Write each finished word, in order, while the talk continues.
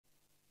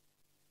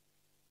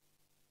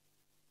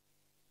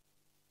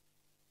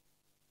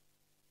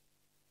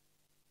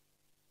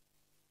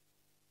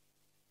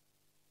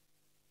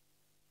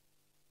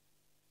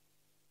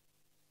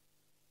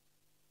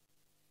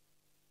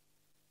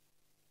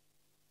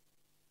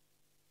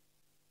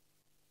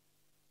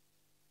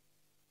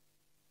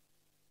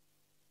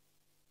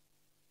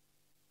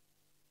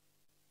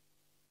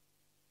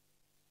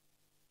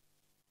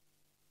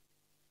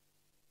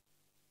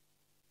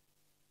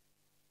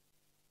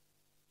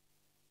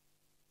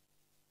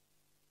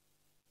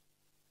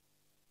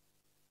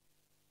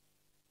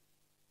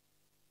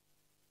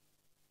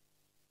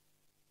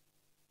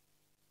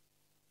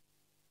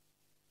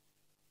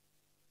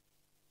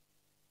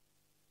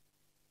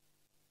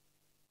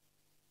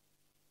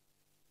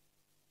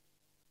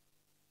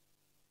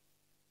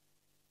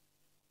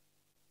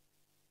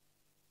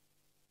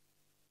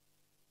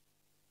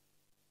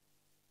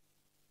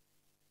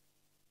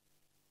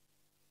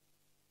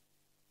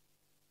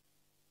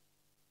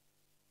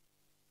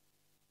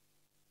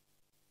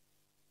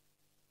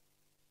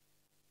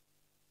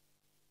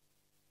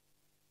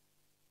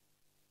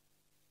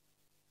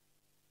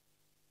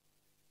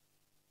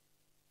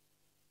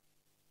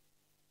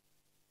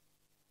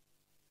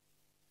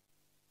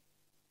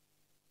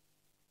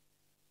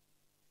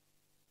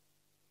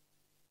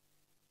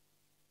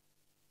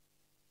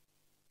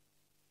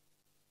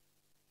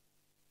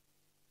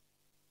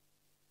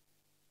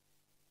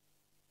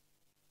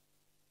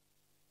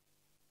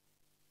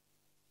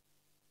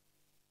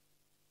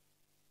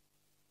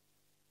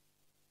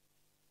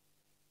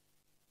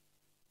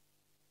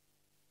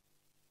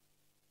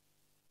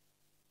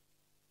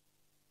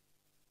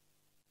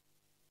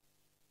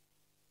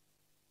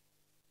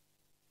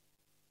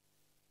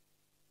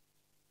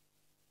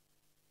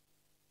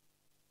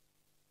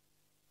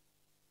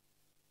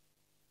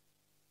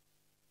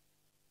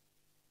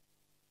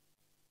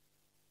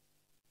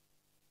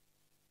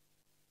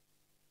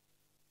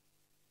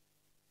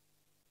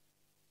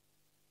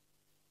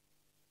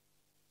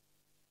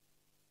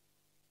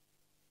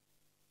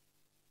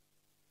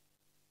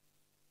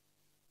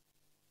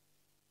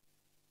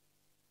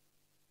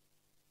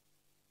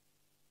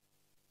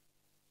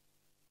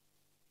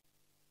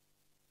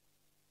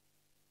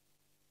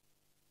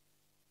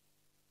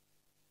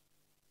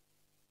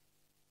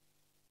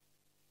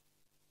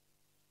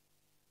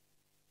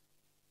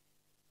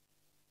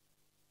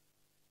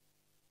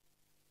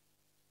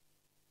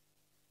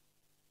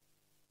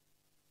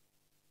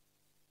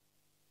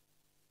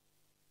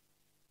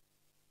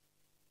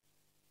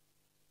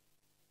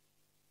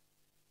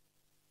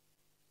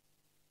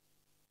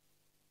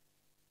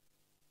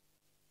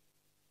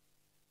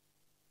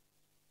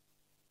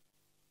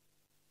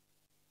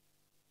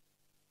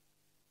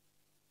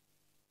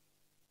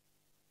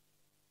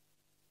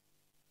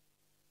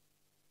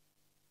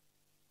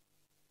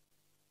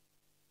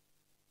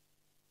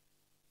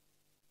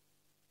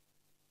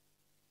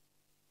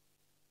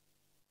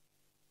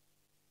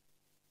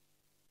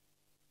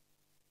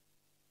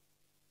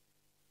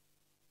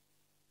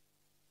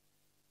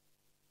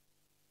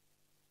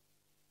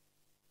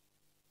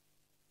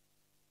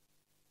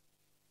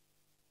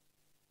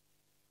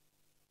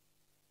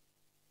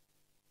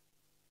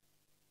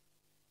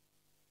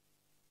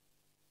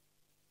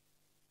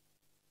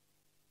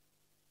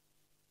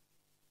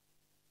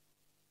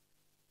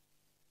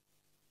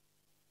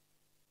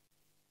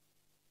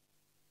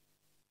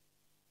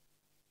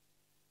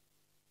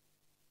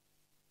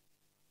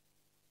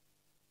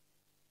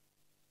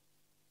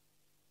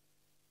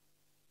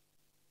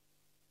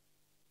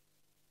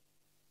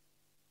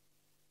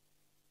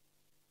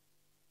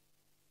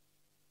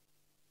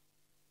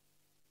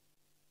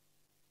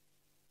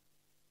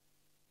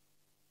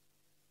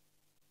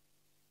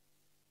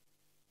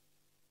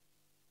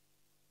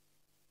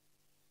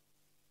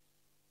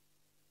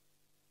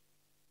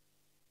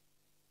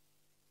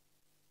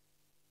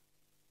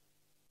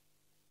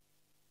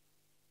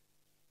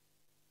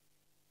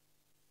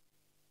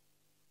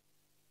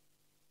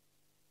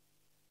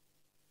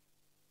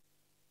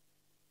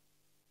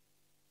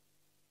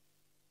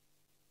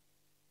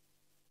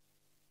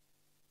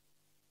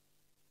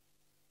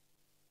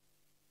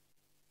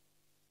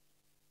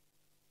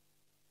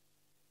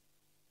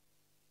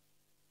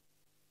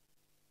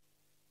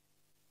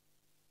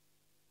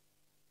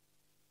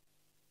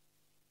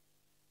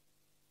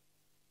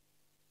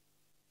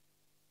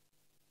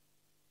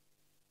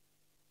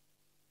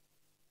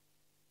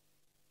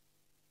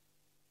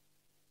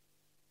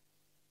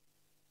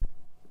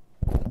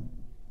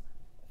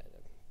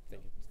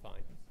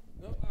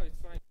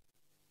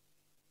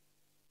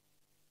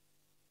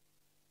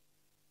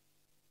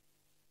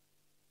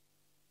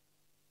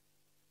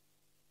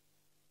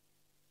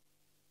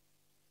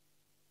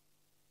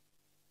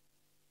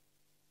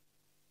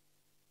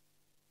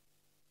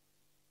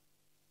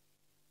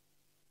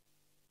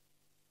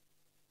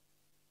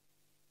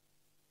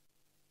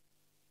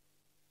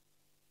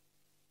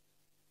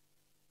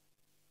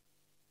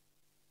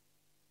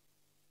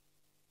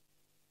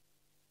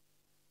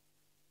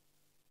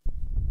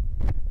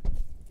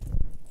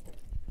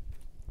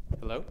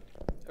Hello?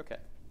 Okay.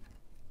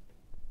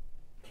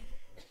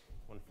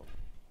 Wonderful.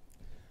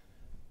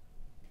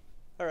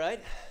 All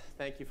right.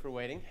 Thank you for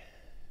waiting.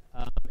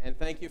 And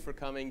thank you for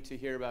coming to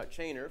hear about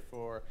Chainer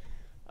for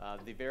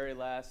the very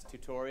last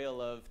tutorial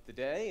of the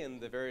day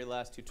and the very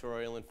last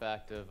tutorial, in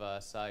fact, of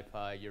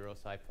SciPy,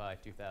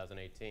 EuroSciPy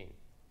 2018.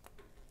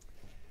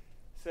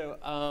 So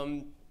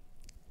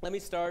let me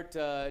start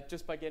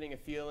just by getting a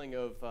feeling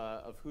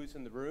of who's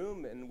in the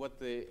room and what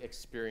the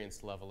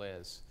experience level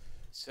is.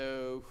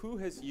 So who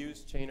has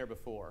used Chainer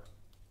before?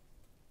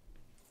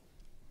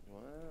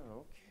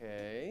 Wow,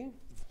 OK.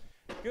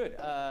 Good.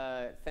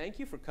 Thank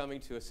you for coming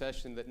to a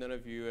session that none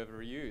of you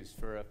ever used,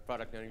 for a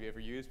product none of you ever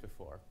used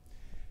before.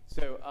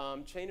 So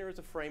Chainer is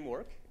a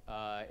framework.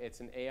 It's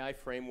an AI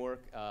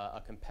framework,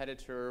 a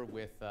competitor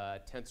with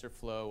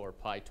TensorFlow or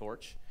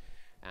PyTorch.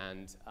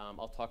 And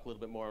I'll talk a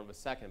little bit more in a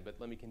second, but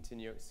let me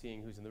continue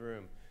seeing who's in the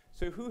room.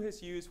 So who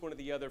has used one of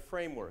the other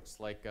frameworks,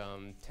 like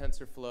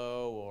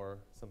TensorFlow or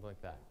something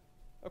like that?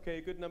 OK,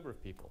 a good number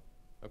of people.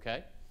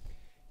 OK?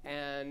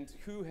 And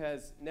who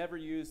has never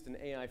used an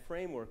AI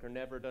framework or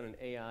never done an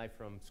AI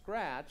from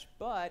scratch,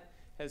 but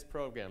has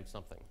programmed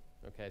something?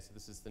 OK, so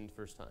this is the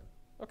first time.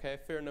 OK, a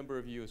fair number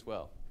of you as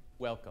well.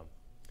 Welcome.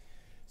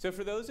 So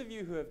for those of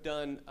you who have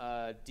done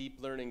deep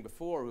learning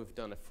before, who have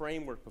done a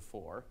framework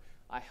before,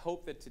 I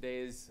hope that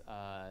today's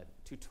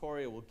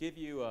tutorial will give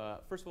you,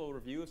 first of all, a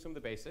review of some of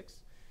the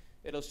basics.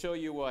 It'll show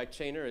you why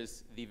Chainer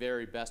is the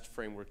very best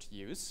framework to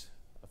use,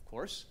 of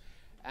course,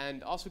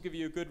 and also give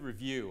you a good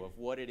review of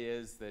what it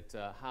is that,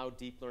 how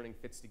deep learning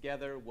fits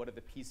together, what are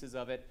the pieces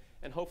of it,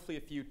 and hopefully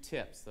a few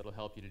tips that'll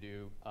help you to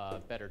do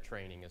better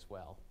training as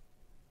well.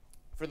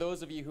 For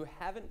those of you who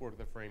haven't worked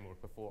with a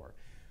framework before,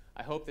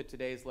 I hope that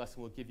today's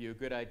lesson will give you a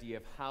good idea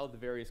of how the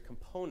various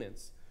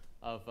components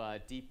of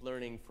deep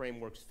learning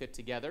frameworks fit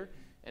together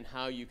and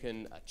how you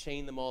can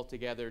chain them all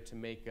together to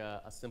make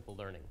a simple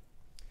learning.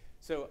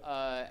 So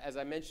as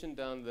I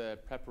mentioned on the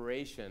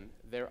preparation,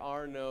 there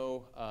are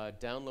no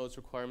downloads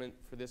requirement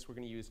for this. We're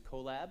going to use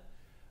Colab.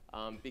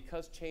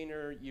 Because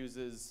Chainer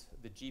uses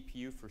the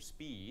GPU for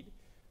speed,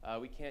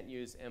 we can't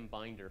use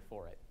mBinder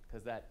for it,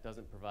 because that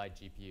doesn't provide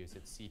GPUs.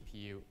 It's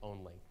CPU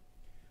only.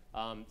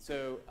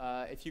 So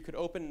if you could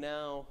open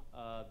now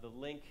the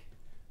link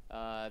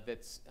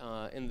that's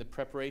in the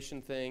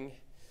preparation thing.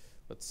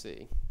 Let's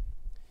see.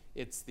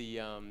 It's the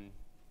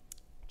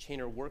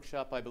Chainer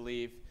workshop, I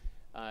believe.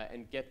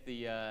 And get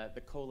the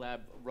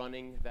Colab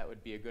running. That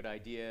would be a good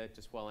idea.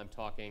 Just while I'm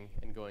talking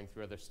and going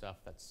through other stuff,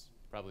 that's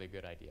probably a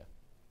good idea.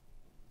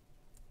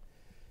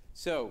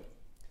 So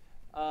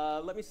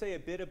let me say a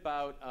bit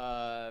about,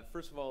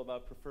 first of all,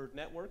 about Preferred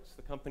Networks,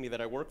 the company that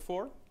I work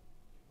for.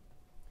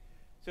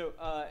 So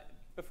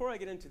before I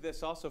get into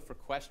this, also for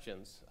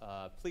questions,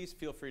 please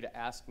feel free to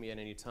ask me at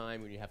any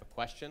time when you have a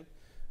question.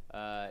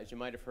 As you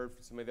might have heard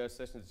from some of those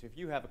sessions, if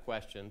you have a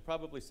question,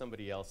 probably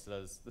somebody else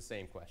does the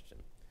same question.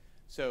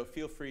 So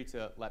feel free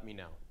to let me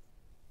know.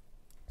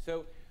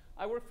 So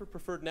I work for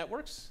Preferred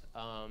Networks.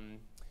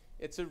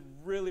 It's a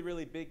really,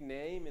 really big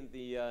name in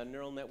the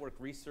neural network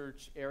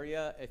research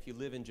area if you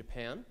live in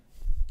Japan,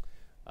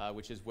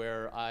 which is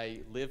where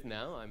I live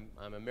now.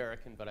 I'm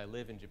American, but I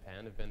live in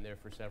Japan. I've been there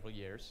for several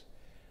years.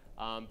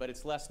 But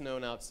it's less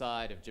known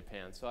outside of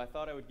Japan. So I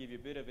thought I would give you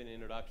a bit of an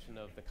introduction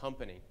of the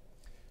company.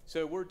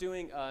 So we're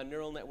doing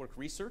neural network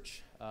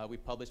research. We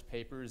publish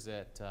papers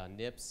at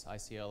NIPS,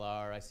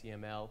 ICLR,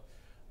 ICML.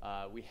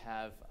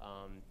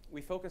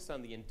 We focus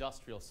on the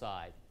industrial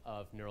side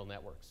of neural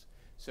networks.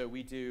 So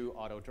we do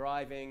auto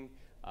driving,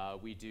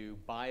 we do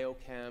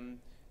biochem,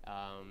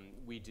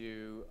 we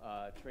do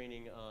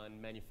training on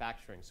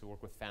manufacturing, so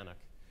work with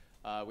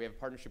FANUC. We have a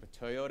partnership with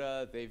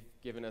Toyota. They've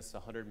given us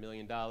 $100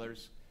 million.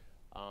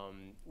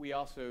 We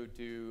also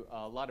do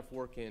a lot of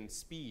work in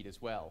speed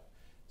as well.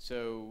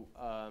 So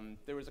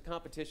there was a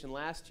competition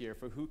last year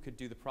for who could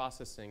do the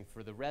processing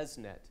for the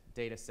ResNet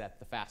data set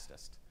the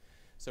fastest.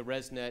 So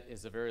ResNet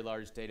is a very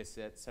large data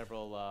set,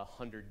 several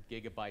hundred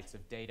gigabytes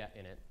of data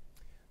in it.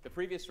 The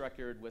previous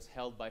record was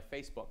held by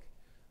Facebook.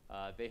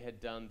 They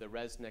had done the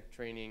ResNet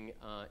training,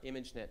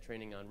 ImageNet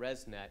training on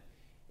ResNet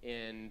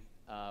in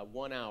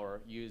 1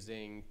 hour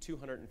using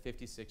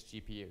 256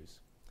 GPUs.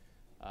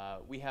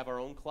 We have our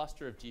own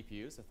cluster of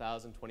GPUs,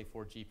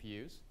 1,024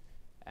 GPUs.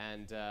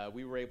 And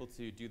we were able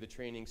to do the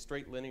training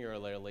straight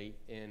linearly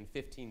in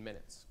 15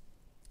 minutes.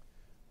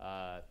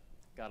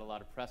 Got a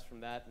lot of press from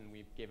that, and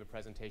we gave a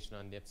presentation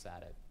on NIPS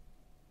at it.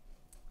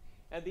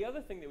 And the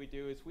other thing that we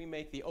do is we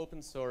make the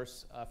open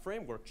source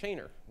framework,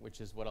 Chainer,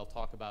 which is what I'll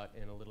talk about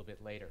in a little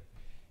bit later.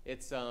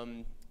 It's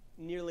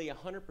nearly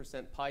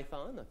 100%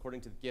 Python.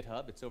 According to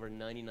GitHub, it's over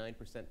 99%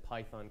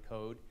 Python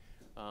code.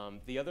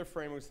 The other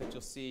frameworks that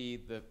you'll see,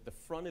 the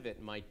front of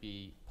it might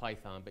be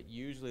Python, but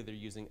usually they're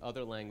using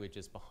other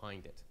languages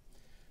behind it.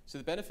 So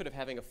the benefit of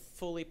having a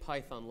fully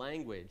Python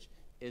language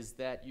is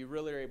that you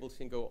really are able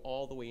to go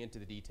all the way into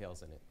the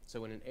details in it. So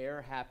when an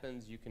error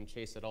happens, you can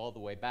chase it all the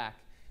way back.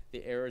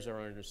 The errors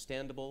are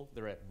understandable,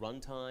 they're at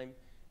runtime,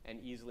 and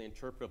easily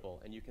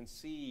interpretable. And you can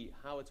see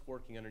how it's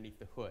working underneath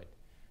the hood.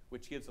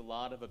 which gives a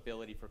lot of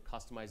ability for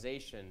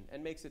customization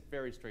and makes it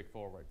very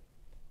straightforward.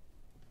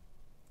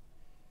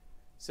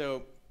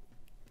 So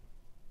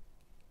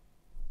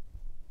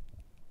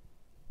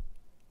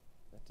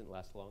that didn't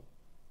last long.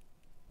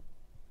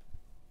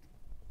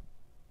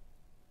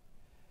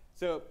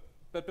 So,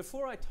 but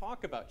before I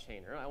talk about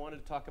Chainer, I wanted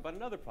to talk about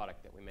another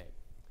product that we made.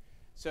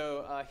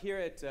 So here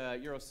at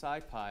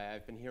EuroSciPy,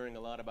 I've been hearing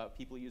a lot about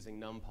people using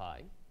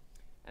NumPy.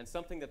 And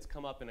something that's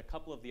come up in a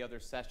couple of the other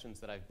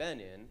sessions that I've been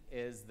in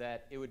is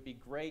that it would be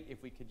great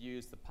if we could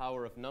use the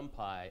power of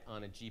NumPy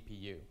on a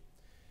GPU.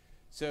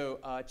 So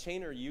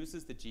Chainer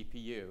uses the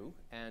GPU,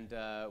 and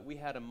we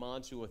had a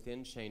module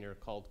within Chainer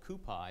called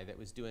CuPy that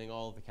was doing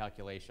all of the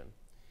calculation.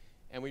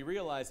 And we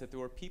realized that there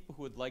were people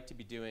who would like to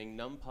be doing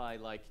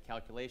NumPy-like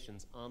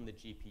calculations on the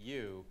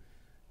GPU,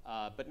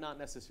 but not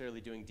necessarily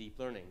doing deep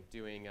learning,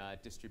 doing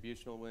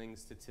distributional things,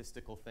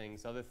 statistical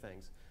things, other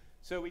things.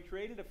 So we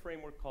created a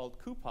framework called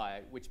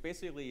CuPy, which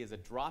basically is a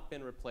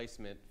drop-in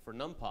replacement for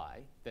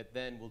NumPy that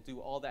then will do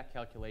all that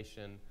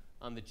calculation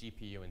on the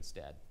GPU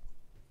instead.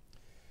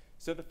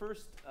 So the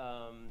first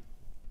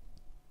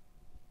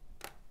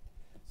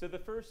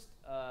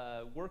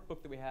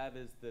workbook that we have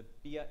is the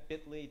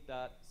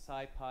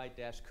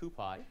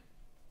bit.ly.scipy-CuPy.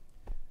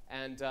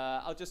 And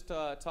I'll just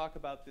talk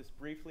about this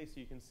briefly so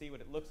you can see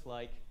what it looks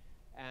like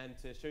and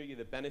to show you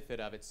the benefit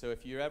of it. So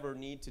if you ever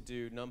need to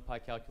do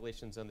NumPy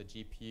calculations on the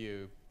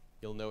GPU,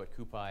 you'll know what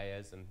CuPy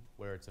is and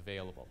where it's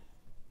available.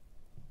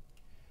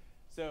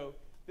 So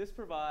this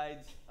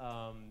provides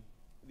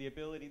the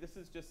ability, this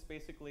is just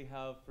basically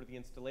how for the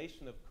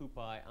installation of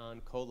CuPy on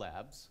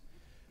Colabs.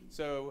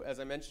 So as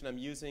I mentioned, I'm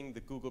using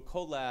the Google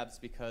Colabs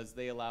because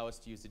they allow us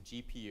to use a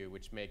GPU,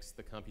 which makes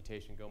the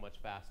computation go much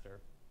faster.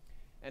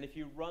 And if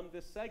you run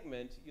this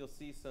segment, you'll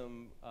see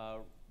some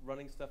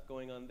running stuff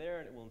going on there,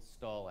 and it will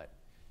install it.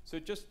 So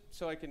just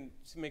so I can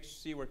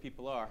see where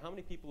people are, how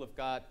many people have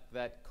got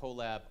that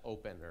Colab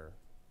open or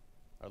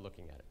are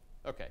looking at it?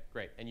 OK,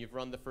 great. And you've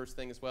run the first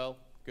thing as well?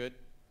 Good?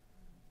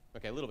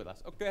 OK, a little bit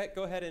less. Okay,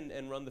 go ahead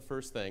and run the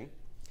first thing.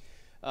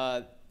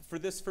 For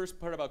this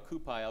first part about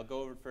CuPy, I'll go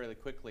over it fairly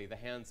quickly. The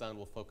hands-on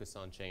will focus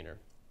on Chainer.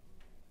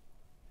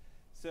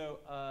 So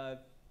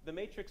the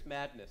matrix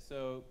madness.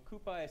 So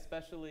CuPy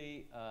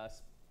especially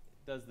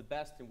does the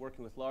best in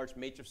working with large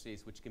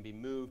matrices, which can be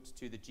moved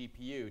to the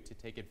GPU to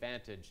take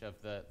advantage of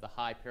the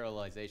high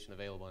parallelization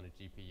available on a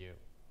GPU.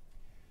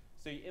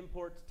 So you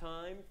import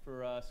time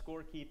for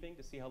scorekeeping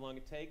to see how long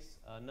it takes,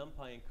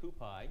 NumPy and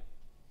CuPy.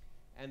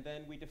 And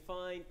then we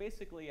define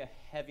basically a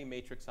heavy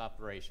matrix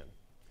operation.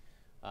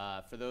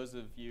 For those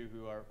of you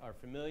who are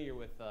familiar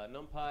with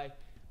NumPy,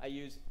 I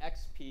use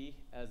XP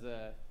as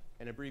an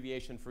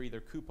abbreviation for either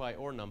CuPy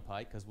or NumPy,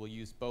 because we'll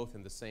use both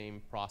in the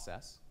same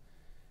process.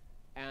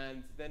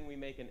 And then we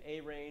make an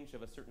A range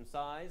of a certain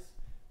size.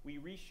 We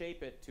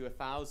reshape it to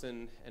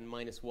 1,000 and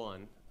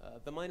 -1.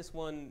 The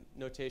 -1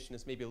 notation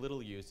is maybe a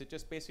little used. It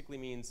just basically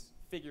means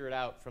figure it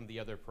out from the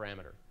other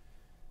parameter.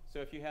 So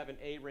if you have an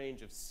A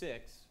range of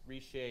 6,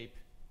 reshape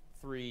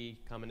 3,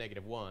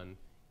 -1,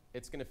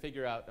 it's going to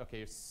figure out,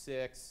 OK,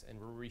 6, and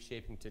we're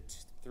reshaping to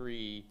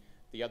 3.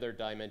 The other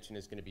dimension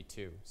is going to be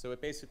 2. So it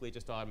basically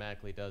just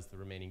automatically does the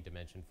remaining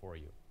dimension for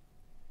you.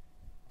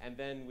 And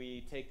then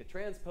we take the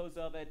transpose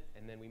of it,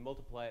 and then we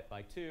multiply it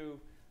by 2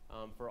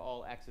 for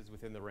all x's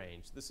within the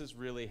range. This is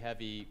really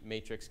heavy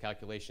matrix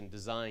calculation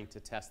designed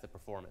to test the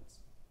performance.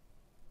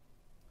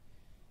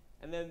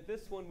 And then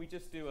this one, we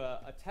just do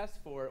a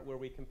test for it where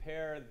we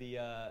compare the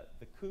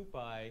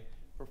CuPy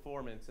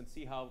performance and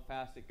see how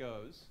fast it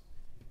goes.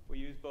 We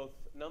use both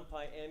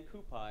NumPy and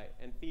CuPy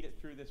and feed it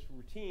through this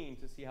routine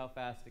to see how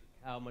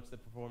much the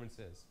performance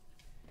is.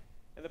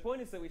 And the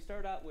point is that we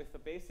start out with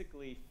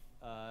basically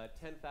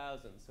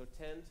 10,000, so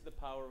 10 to the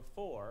power of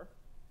 4,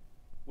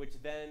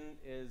 which then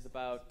is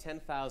about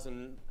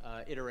 10,000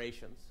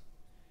 iterations.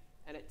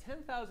 And at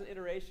 10,000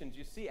 iterations,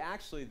 you see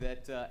actually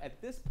that at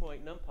this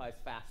point, NumPy is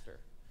faster.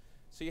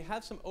 So you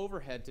have some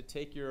overhead to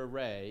take your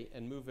array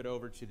and move it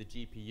over to the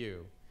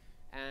GPU.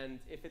 And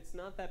if it's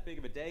not that big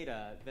of a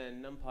data,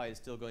 then NumPy is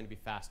still going to be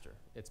faster.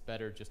 It's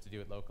better just to do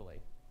it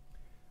locally.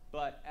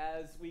 But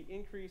as we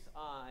increase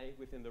I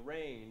within the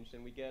range,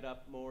 and we get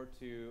up more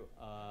to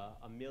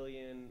 1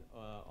 million,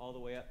 all the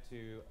way up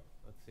to,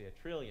 let's see, 1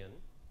 trillion,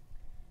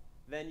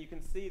 then you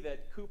can see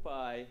that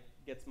CuPy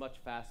gets much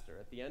faster.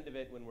 At the end of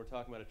it, when we're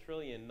talking about 1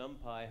 trillion,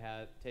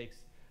 NumPy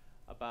takes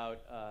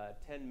about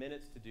 10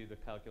 minutes to do the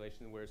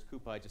calculation, whereas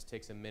CuPy just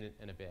takes a minute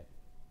and a bit.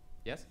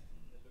 Yes?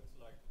 It looks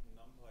like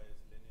NumPy is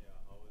linear.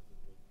 How is it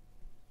with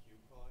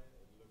CuPy?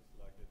 It looks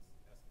like it's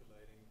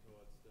escalating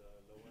towards the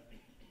lower end.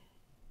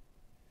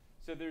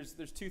 So there's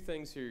two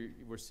things here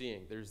we're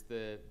seeing. There's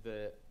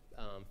the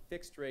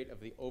fixed rate of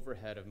the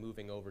overhead of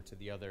moving over to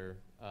the other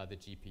the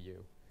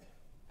GPU,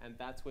 and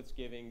that's what's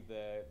giving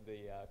the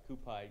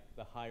CuPy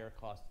the higher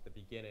cost at the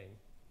beginning,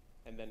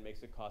 and then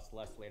makes it cost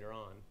less later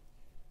on.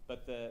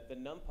 But the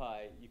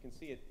NumPy, you can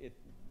see it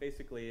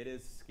basically it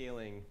is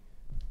scaling.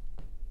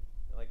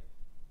 Like,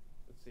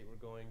 let's see, we're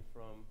going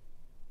from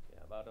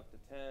about up to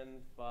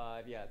 10,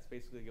 5. Yeah, it's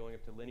basically going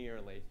up to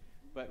linearly.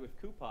 But with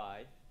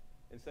CuPy,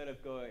 instead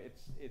of going,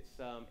 it's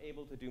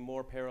able to do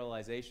more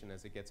parallelization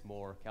as it gets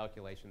more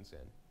calculations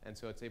in. And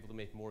so it's able to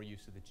make more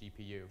use of the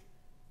GPU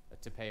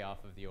to pay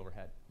off of the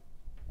overhead.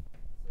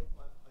 So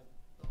I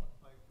thought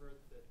I heard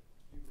that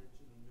you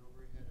mentioned an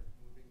overhead of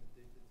moving the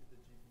data to the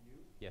GPU.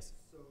 Yes.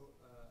 So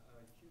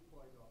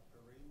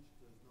CuPy.arrange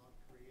does not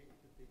create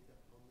the data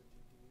on the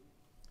GPU?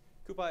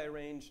 CuPy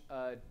arrange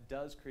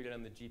does create it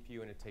on the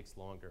GPU, and it takes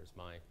longer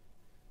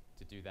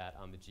to do that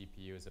on the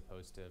GPU as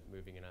opposed to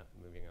moving on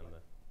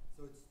the.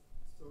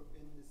 So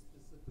in this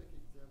specific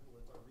example,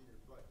 if I read it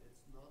right,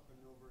 it's not an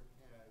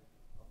overhead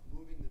of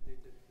moving the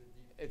data to the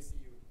GPU. It's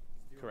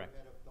the correct.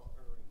 Overhead of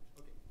 .arrange.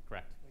 Okay.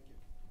 Correct. Thank you.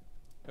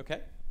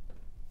 Okay.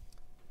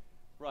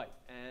 Right,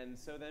 and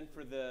so then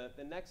for the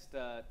next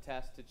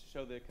test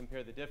to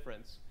compare the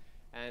difference,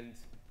 and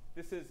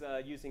this is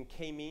using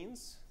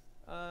k-means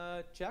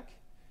check.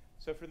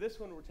 So for this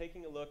one, we're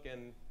taking a look,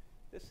 and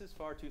this is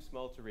far too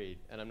small to read,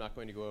 and I'm not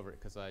going to go over it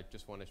because I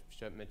just want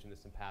to mention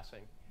this in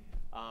passing.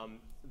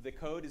 The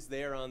code is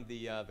there on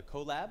the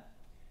Colab,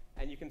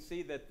 and you can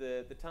see that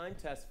the time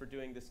test for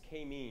doing this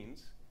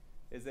k-means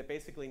is that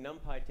basically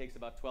NumPy takes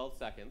about 12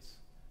 seconds,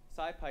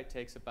 SciPy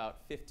takes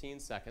about 15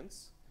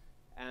 seconds,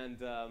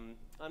 and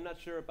I'm not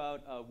sure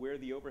about where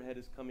the overhead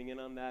is coming in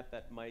on that.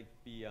 That might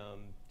be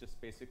just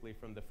basically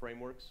from the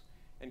frameworks.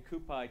 And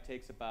CuPy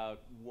takes about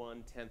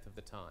 1/10 of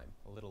the time,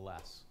 a little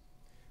less.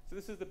 So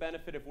this is the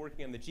benefit of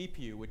working on the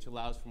GPU, which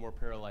allows for more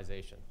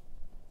parallelization.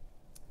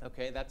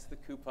 Okay, that's the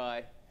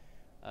CuPy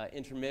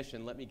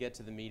intermission. Let me get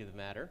to the meat of the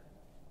matter.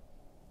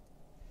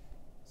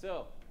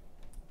 So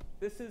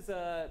this is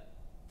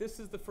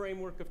the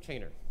framework of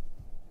Chainer.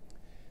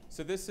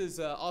 So this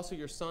is also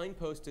your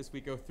signpost as we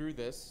go through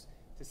this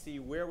to see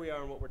where we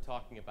are and what we're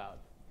talking about.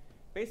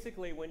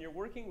 Basically, when you're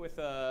working with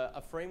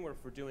a framework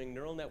for doing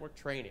neural network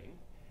training,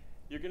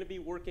 you're going to be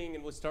working,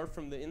 and we'll start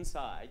from the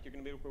inside, you're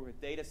going to be working with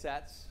data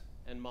sets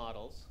and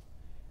models.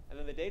 And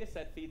then the data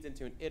set feeds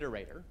into an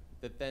iterator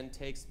that then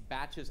takes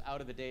batches out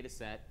of the data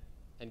set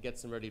and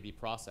gets them ready to be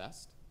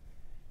processed.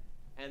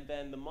 And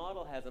then the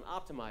model has an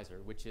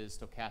optimizer, which is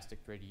stochastic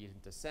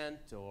gradient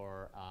descent,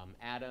 or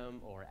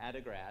ADAM, or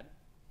ADAGRAD.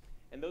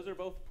 And those are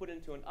both put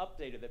into an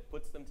updater that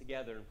puts them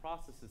together and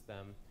processes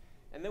them.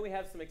 And then we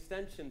have some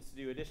extensions to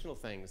do additional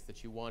things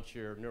that you want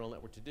your neural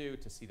network to do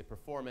to see the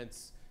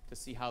performance, to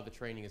see how the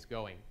training is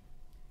going.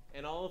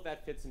 And all of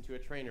that fits into a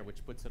trainer,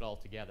 which puts it all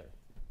together.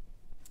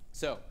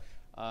 So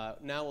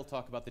now we'll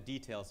talk about the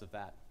details of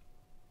that.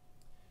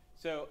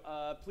 So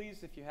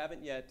please, if you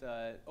haven't yet,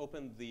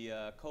 open the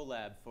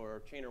Colab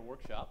for Chainer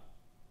Workshop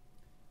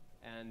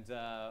and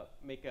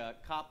make a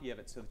copy of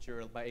it so that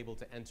you're able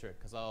to enter it,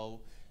 because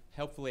I'll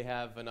hopefully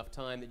have enough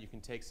time that you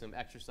can take some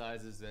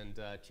exercises and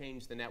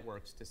change the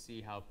networks to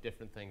see how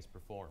different things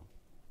perform.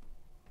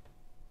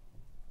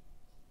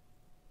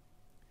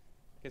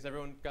 Has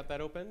everyone got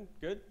that open?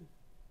 Good?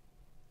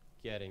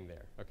 Getting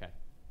there. Okay.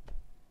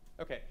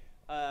 Okay.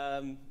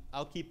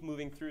 I'll keep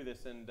moving through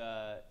this, and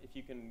if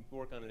you can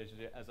work on it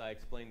as I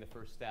explain the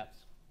first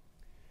steps.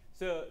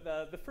 So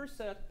the first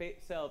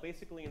cell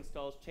basically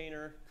installs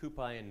Chainer,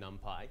 CuPy, and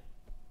NumPy.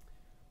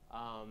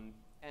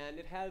 And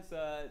it has,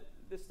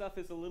 this stuff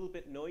is a little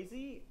bit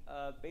noisy.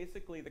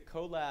 Basically, the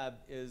Colab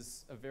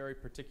is a very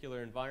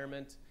particular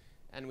environment,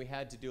 and we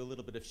had to do a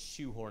little bit of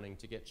shoehorning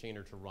to get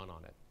Chainer to run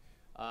on it.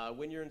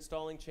 When you're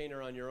installing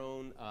Chainer on your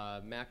own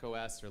Mac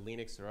OS or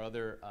Linux or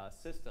other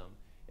system,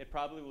 it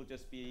probably will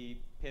just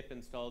be pip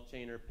install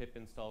Chainer, pip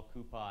install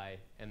CuPy,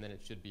 and then it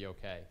should be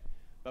okay.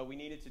 But we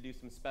needed to do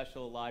some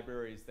special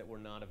libraries that were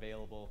not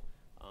available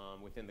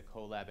within the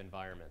Colab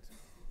environment.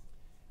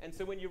 And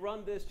so when you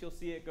run this, you'll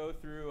see it go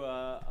through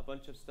a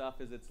bunch of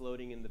stuff as it's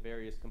loading in the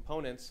various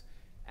components.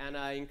 And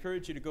I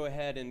encourage you to go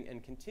ahead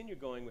and continue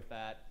going with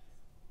that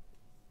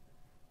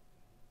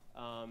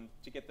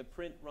to get the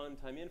print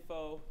runtime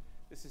info.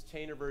 This is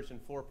Chainer version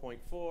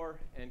 4.4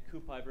 and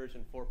CuPy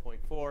version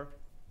 4.4.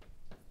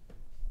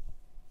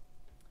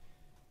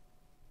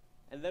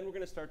 And then we're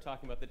going to start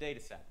talking about the data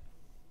set.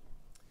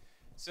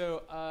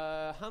 So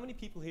how many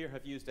people here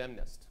have used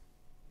MNIST?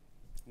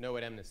 Know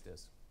what MNIST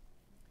is?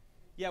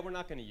 Yeah, we're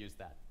not going to use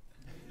that.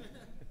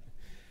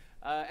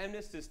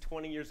 MNIST is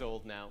 20 years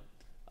old now.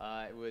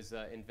 It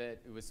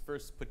was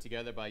first put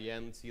together by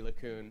Jan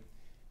Sila-Kuhn,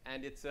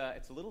 and it's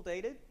a little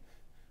dated.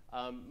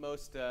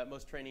 Most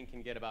training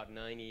can get about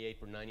 98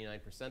 or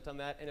 99% on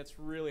that, and it's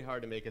really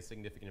hard to make a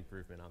significant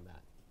improvement on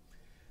that.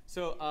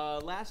 So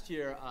last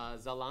year,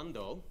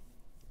 Zalando,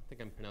 I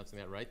think I'm pronouncing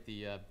that right,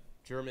 the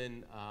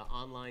German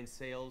online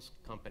sales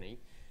company,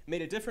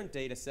 made a different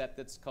data set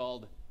that's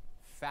called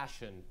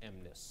Fashion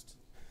MNIST.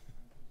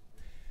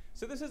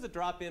 So this is a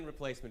drop-in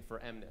replacement for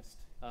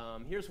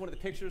MNIST. Here's one of the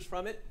pictures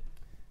from it.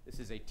 This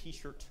is a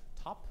t-shirt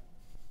top.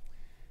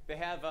 They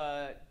have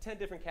 10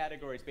 different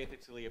categories,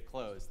 basically, of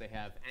clothes. They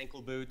have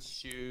ankle boots,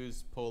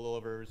 shoes,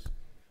 pullovers.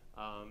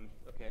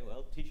 Okay,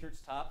 well, t-shirts,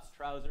 tops,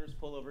 trousers,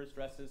 pullovers,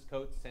 dresses,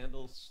 coats,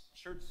 sandals,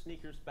 shirts,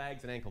 sneakers,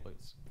 bags, and ankle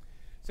boots.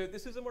 So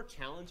this is a more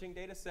challenging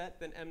data set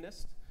than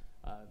MNIST.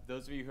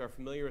 Those of you who are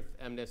familiar with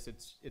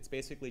MNIST, it's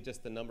basically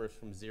just the numbers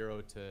from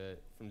 1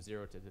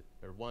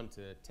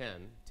 to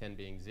 10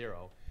 being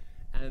 0.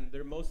 And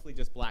they're mostly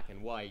just black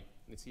and white.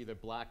 It's either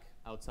black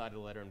outside of the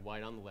letter and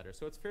white on the letter.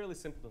 So it's fairly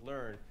simple to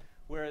learn.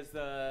 Whereas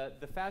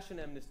the fashion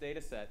MNIST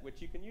data set,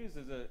 which you can use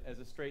as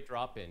a straight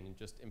drop-in, and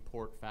just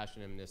import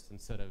fashion MNIST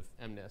instead of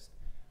MNIST,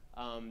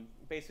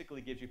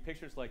 basically gives you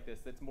pictures like this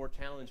that's more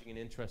challenging and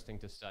interesting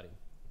to study.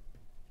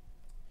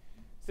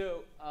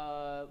 So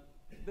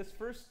this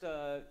first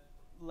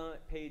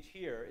page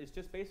here is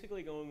just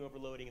basically going over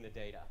loading the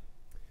data.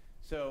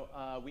 So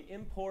we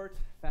import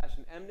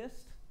fashion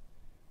MNIST,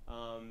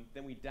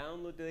 then we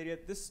download the data.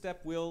 This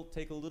step will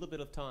take a little bit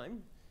of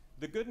time.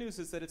 The good news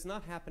is that it's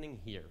not happening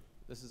here.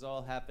 This is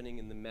all happening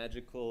in the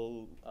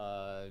magical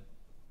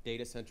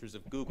data centers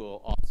of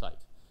Google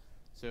offsite.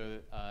 So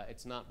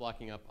it's not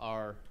blocking up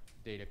our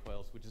data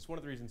coils, which is one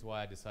of the reasons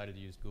why I decided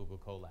to use Google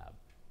Colab.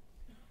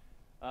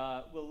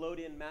 We'll load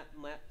in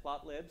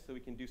matplotlib so we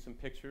can do some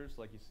pictures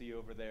like you see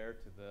over there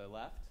to the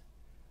left.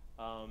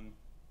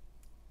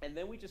 And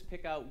then we just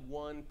pick out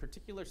one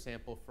particular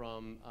sample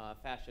from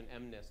fashion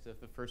MNIST,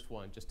 the first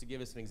one, just to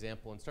give us an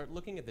example and start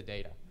looking at the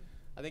data.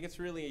 I think it's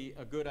really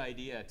a good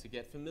idea to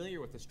get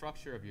familiar with the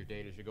structure of your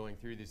data as you're going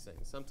through these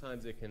things.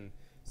 Sometimes it can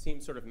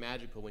seem sort of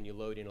magical when you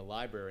load in a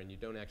library and you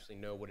don't actually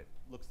know what it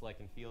looks like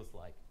and feels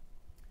like.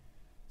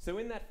 So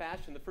in that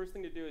fashion, the first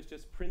thing to do is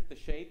just print the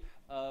shape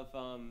of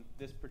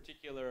this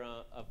particular,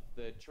 of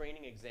the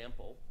training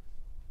example.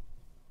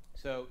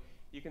 So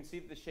you can see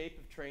that the shape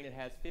of train, it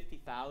has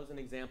 50,000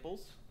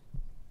 examples,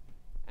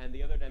 and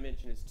the other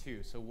dimension is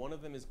 2. So one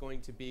of them is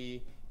going to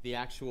be the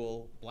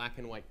actual black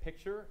and white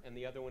picture, and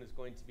the other one is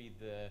going to be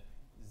the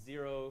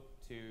 0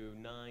 to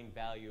 9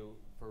 value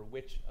for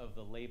which of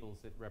the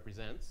labels it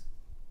represents.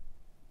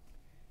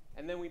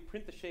 And then we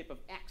print the shape of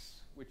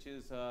X, which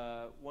is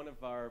one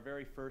of our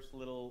very first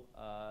little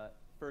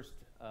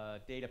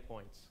data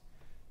points.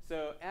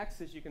 So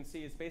X, as you can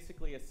see, is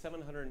basically a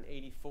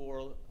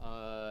 784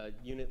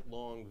 unit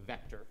long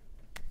vector.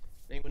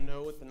 Anyone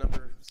know what the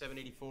number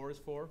 784 is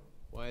for?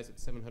 Why is it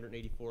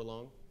 784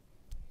 long?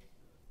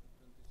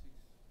 26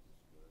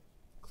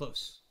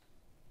 Close.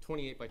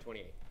 28 by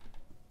 28.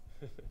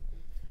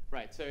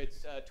 Right, so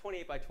it's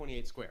 28 by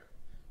 28 square.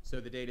 So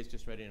the data is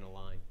just read in a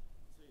line.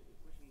 So a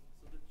question,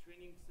 so the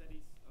training set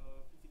is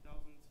 50,000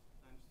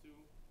 times 2.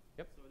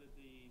 Yep. So that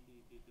the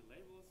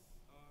labels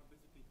are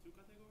basically 2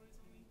 categories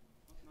only,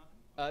 not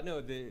nothing?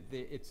 No,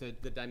 it's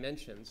the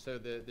dimension. So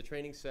the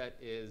training set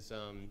is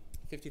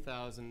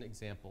 50,000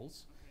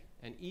 examples.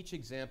 Okay. And each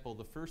example,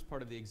 the first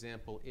part of the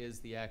example is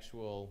the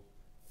actual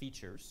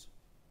features.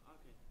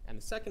 Okay. And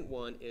the second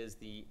one is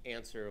the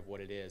answer of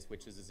what it is,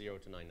 which is a 0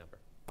 to 9 number.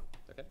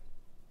 Okay?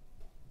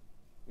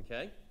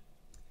 Okay?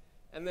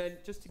 And then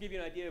just to give you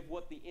an idea of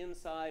what the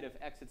inside of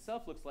X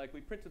itself looks like,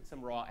 we printed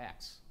some raw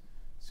X.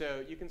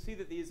 So you can see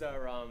that these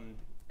are,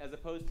 as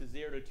opposed to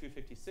 0 to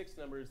 256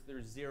 numbers,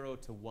 they're 0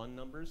 to 1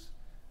 numbers.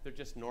 They're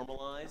just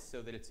normalized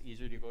so that it's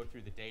easier to go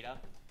through the data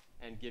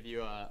and give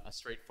you a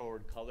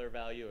straightforward color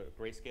value,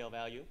 a grayscale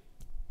value.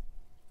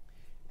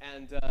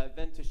 And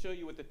then to show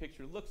you what the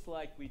picture looks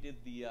like, we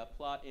did the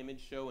plot image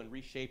show and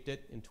reshaped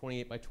it in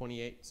 28 by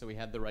 28, so we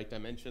had the right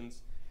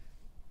dimensions,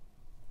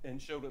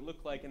 and showed what it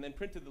looked like, and then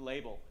printed the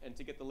label. And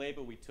to get the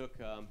label, we took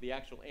the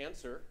actual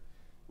answer,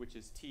 which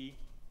is T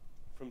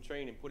from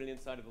train, and put it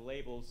inside of the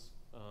labels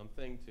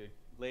thing to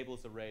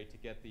labels array to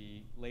get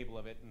the label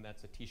of it, and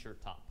that's a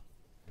t-shirt top.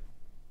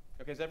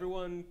 Okay, is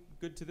everyone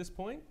good to this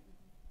point?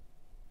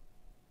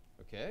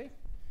 Okay,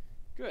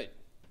 good.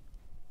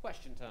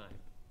 Question time.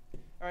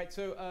 All right,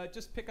 so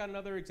just pick out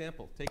another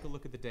example. Take a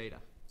look at the data.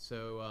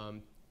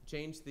 So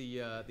change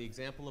the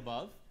example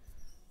above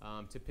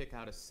to pick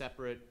out a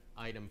separate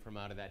item from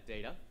out of that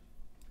data.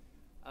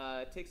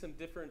 Take some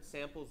different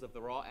samples of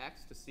the raw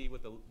X to see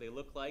what they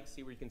look like,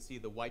 see where you can see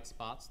the white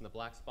spots and the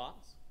black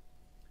spots.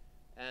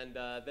 And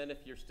then if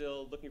you're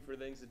still looking for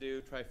things to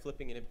do, try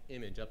flipping an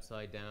image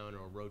upside down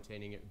or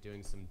rotating it,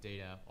 doing some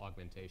data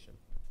augmentation.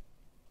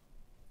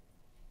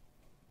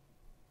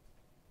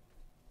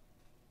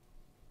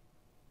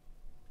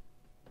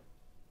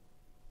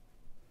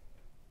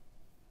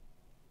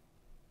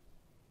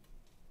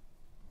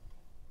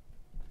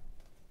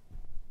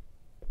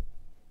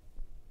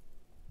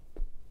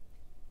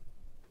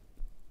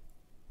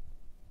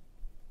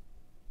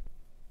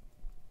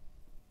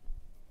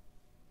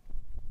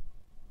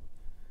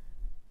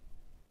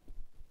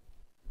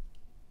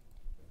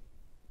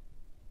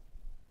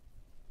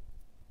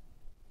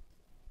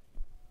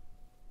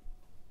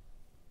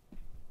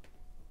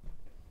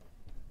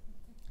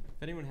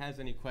 If anyone has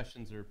any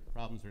questions or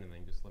problems or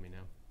anything, just let me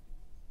know.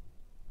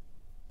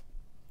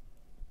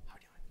 How are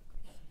you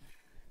doing?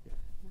 Yeah.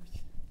 Where's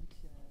the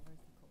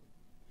code?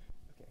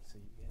 Okay,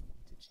 so you get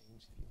to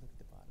change, if you look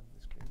at the bottom of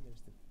the screen, there's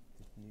the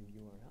new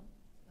URL.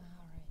 All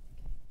right,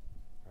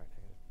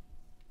 okay.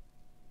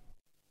 All right, I got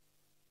it.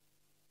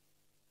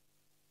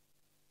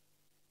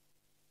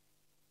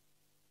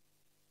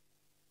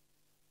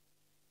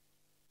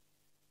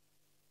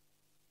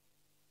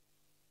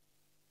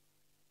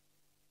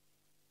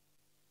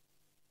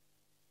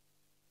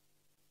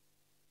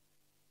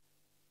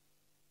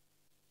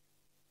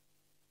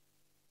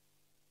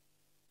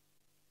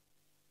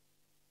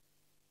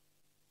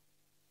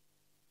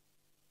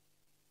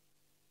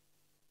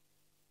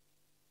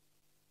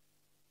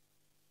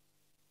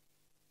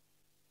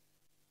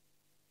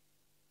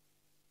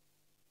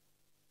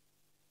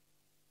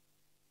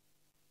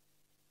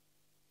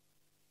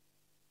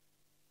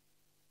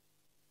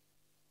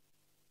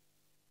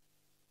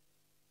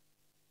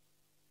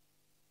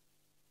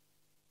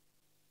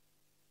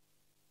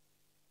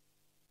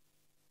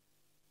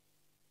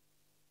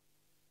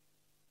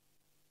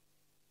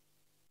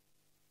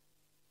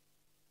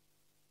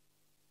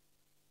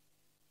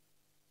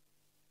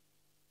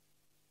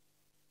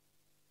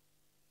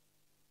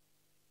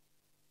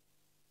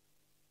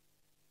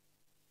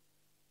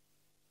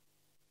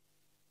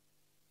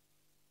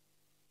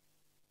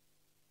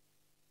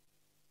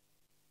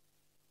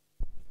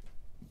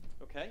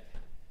 Okay.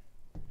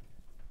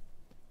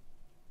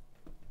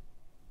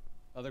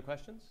 Other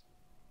questions?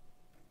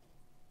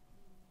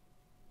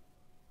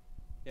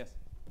 Yes.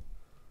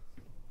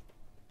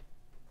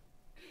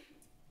 I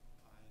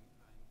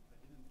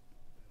didn't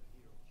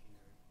hear of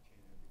chainer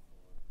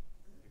before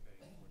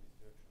preparing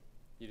for this workshop.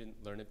 You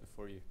didn't learn it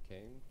before you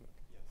came? Okay.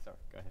 Yes. Sorry,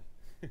 go ahead.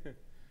 If you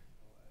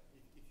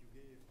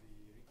gave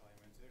the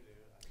requirements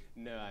earlier, I would.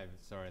 No, I'm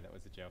sorry, that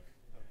was a joke.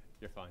 Okay.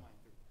 You're fine. Mine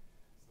too.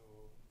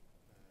 So,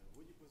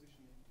 would you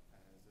position it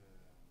as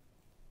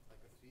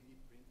like a 3D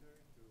printer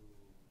to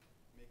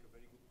make a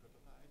very good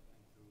prototype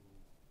and to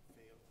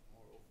fail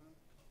more often,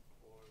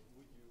 or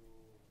would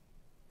you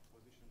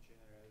position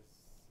Chainer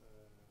as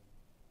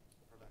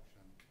a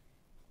production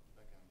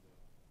backend thingy?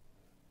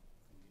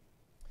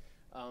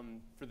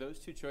 For those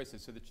two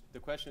choices, so the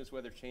question is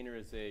whether Chainer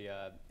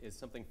is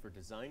something for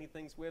designing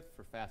things with,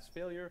 for fast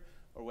failure,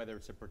 or whether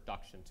it's a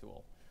production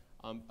tool.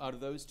 Out of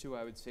those two,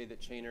 I would say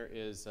that Chainer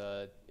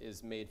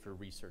is made for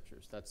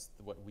researchers. That's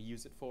what we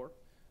use it for.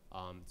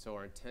 So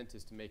our intent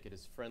is to make it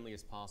as friendly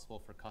as possible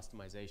for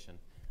customization.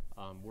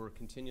 We're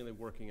continually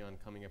working on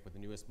coming up with the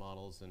newest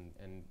models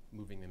and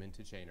moving them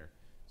into Chainer.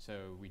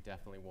 So we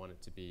definitely want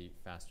it to be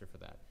faster for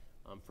that.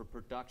 For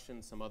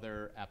production, some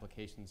other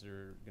applications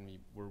are going to be,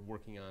 we're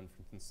working on,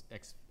 for instance,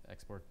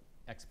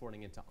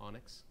 exporting into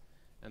Onyx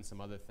and some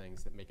other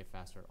things that make it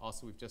faster.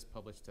 Also, we've just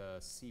published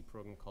a C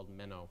program called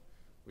Menno,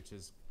 which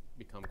has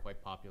become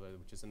quite popular,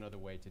 which is another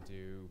way to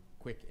do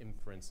quick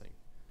inferencing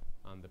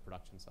on the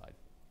production side.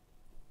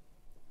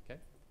 Okay?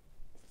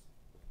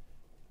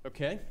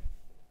 Okay.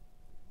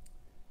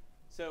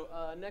 So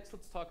next,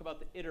 let's talk about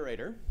the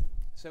iterator.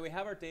 So we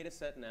have our data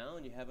set now,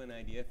 and you have an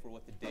idea for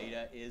what the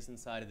data is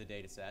inside of the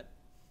data set.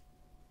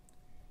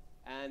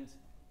 And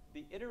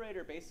the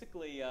iterator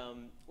basically,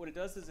 what it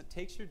does is it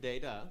takes your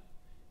data,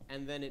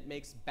 and then it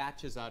makes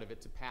batches out of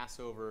it to pass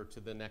over to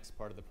the next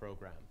part of the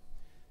program.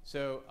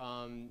 So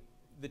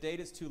the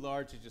data is too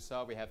large, as you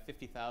saw. We have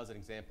 50,000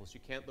 examples. You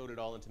can't load it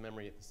all into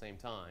memory at the same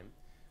time.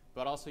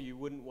 But also, you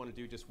wouldn't want to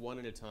do just one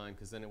at a time,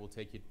 because then it will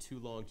take you too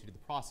long to do the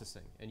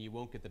processing, and you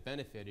won't get the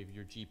benefit of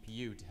your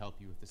GPU to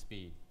help you with the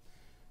speed.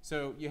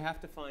 So you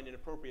have to find an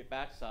appropriate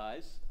batch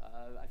size.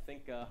 I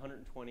think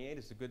 128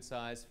 is a good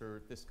size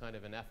for this kind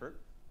of an effort.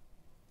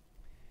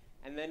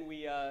 And then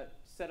we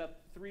set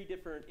up 3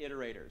 different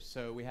iterators.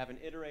 So we have an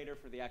iterator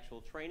for the actual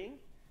training,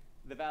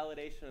 the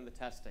validation, and the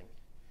testing.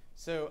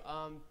 So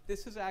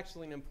this is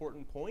actually an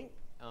important point.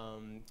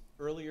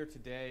 Earlier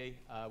today,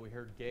 we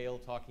heard Gail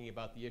talking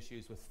about the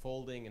issues with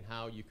folding and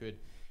how you could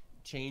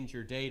change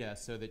your data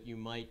so that you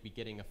might be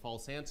getting a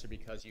false answer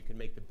because you can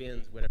make the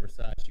bins whatever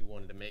size you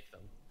wanted to make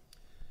them.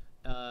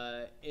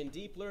 In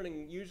deep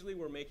learning, usually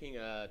we're making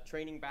a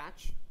training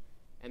batch,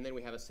 and then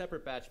we have a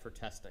separate batch for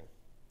testing.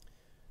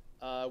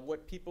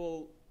 What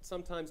people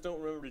sometimes don't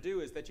remember to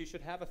do is that you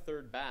should have a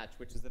third batch,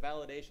 which is the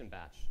validation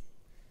batch.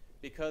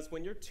 Because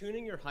when you're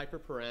tuning your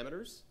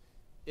hyperparameters,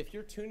 if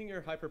you're tuning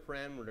your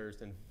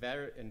hyperparameters and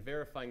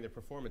verifying their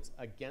performance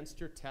against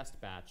your test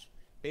batch,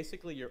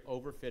 basically you're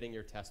overfitting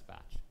your test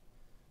batch.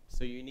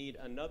 So you need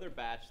another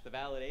batch, the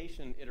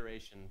validation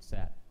iteration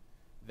set,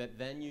 that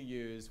then you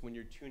use when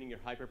you're tuning your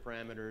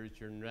hyperparameters,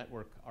 your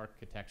network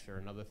architecture,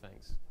 and other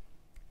things.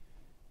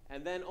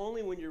 And then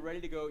only when you're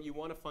ready to go, you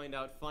want to find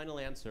out final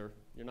answer.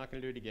 You're not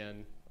going to do it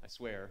again, I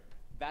swear.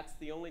 That's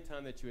the only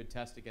time that you would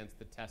test against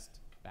the test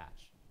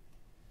batch.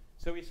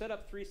 So we set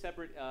up 3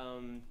 separate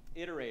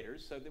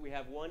iterators, so that we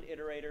have one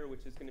iterator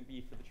which is going to be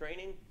for the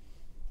training,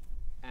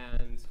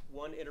 and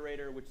one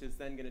iterator which is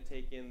then going to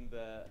take in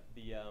the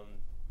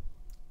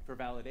for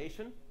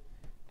validation,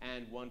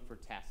 and one for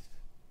test.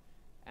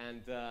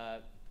 And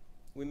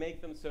we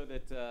make them so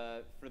that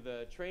for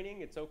the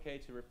training, it's OK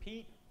to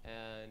repeat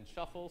and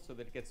shuffle so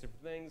that it gets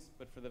different things.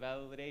 But for the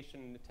validation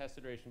and the test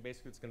iteration,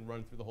 basically it's going to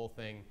run through the whole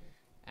thing,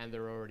 and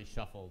they're already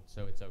shuffled,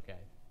 so it's OK.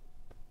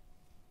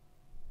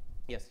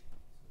 Yes? So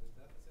the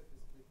data set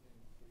is split in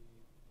 3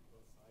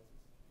 equal sizes?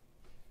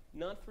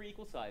 Not 3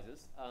 equal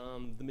sizes.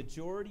 The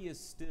majority is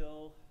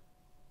still,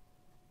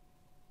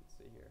 let's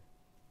see here.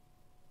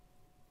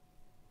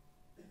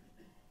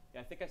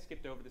 Yeah, I think I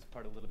skipped over this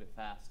part a little bit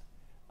fast.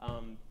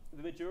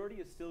 The majority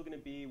is still going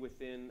to be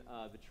within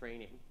the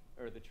training.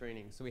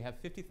 So we have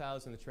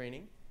 50,000 in the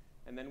training,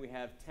 and then we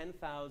have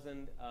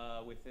 10,000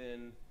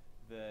 within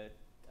the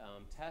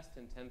test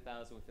and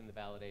 10,000 within the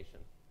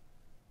validation.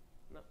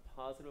 I'm not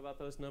positive about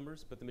those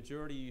numbers, but the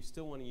majority you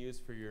still want to use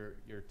for your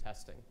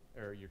testing,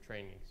 or your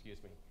training,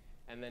 excuse me,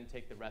 and then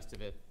take the rest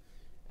of it.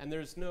 And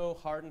there's no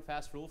hard and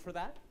fast rule for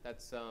that.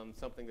 That's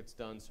something that's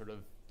done sort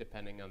of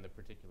depending on the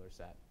particular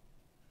set.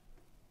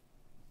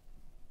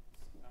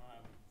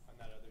 On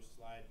that other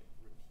slide,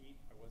 repeat,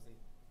 I wasn't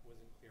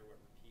clear what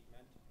repeat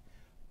meant.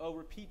 Oh,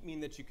 repeat mean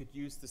that you could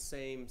use the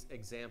same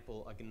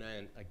example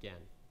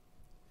again.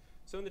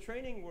 So in the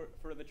training,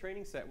 for the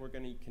training set, we're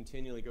going to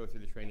continually go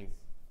through the training.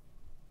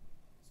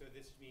 So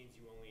this means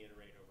you only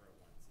iterate over it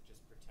once. It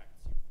just protects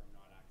you from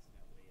not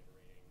accidentally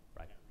iterating.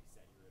 Right. You can't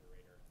reset your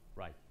iterator.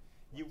 Right.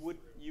 You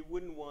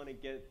wouldn't want to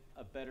get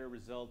a better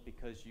result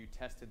because you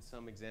tested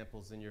some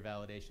examples in your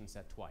validation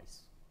set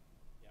twice.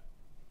 Yeah.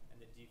 And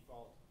the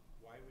default,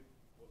 what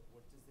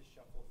does the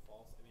shuffle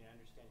false? I mean, I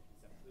understand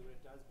conceptually what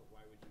it does, but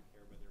why would you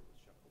care whether it was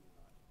shuffled or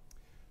not?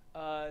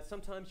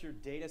 Sometimes your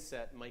data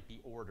set might be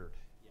ordered.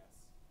 Yes.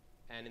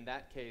 And in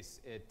that case,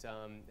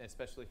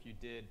 especially if you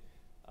did,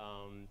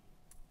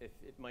 if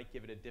it might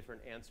give it a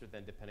different answer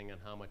then depending on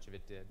how much of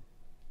it did.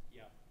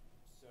 Yeah.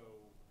 So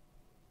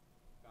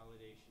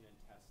validation and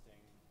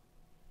testing.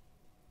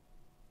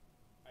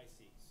 I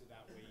see. So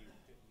that way you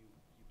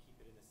keep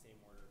it in the same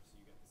order so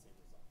you get the same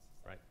results.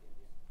 Is that Right. the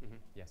idea?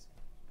 Mm-hmm. Yes.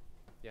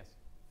 Yes.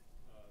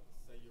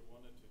 Say you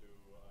wanted to do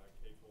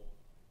k-fold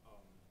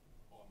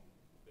on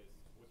this,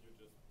 would you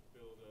just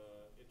build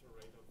an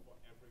iterator for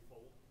every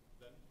fold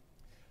then?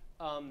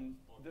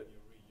 Or can you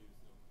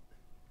reuse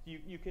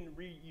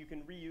them? You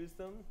can reuse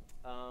them.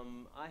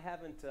 I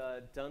haven't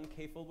done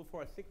k-fold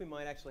before. I think we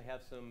might actually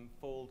have some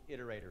fold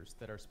iterators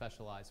that are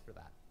specialized for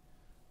that.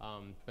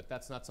 But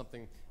that's not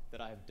something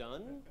that I've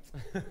done.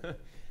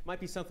 Might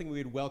be something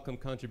we'd welcome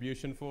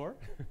contribution for.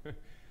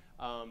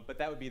 But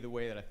that would be the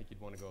way that I think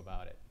you'd want to go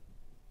about it.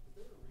 Is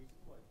there a reason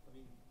why? I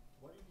mean,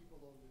 why do people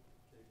don't do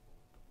k-fold?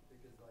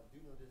 Because I do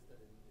notice that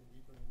in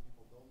deep learning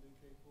people don't do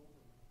k-fold.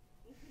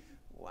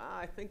 Wow,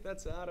 I think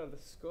that's out of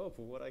the scope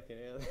of what I can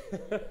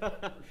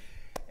answer.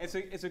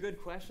 It's a good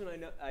question.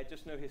 I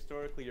just know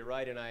historically you're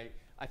right, and I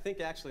think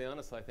actually,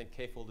 honestly, I think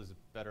k-fold is a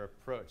better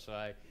approach. So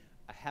I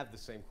have the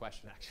same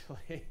question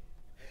actually.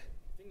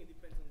 I think it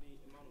depends on the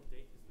amount of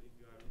data. So if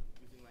you are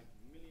using like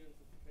millions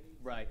of training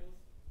Right. examples,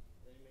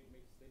 then it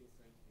makes steady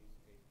sense to use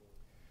k-fold.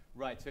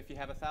 Right. So if you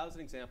have 1,000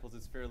 examples,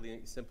 it's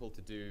fairly simple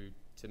to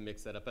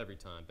mix that up every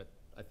time. But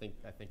I think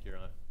you're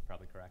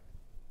probably correct.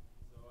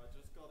 So I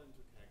just got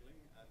into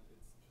Kagling, and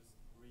it's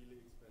just really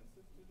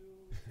expensive to do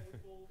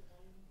k-fold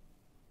on.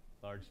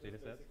 Large data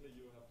Because sets. basically,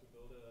 you have to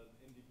build an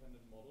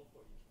independent model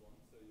for each one.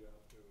 So you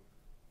have to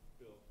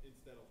build,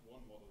 instead of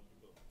one model, you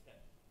build 10.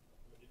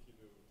 If you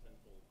do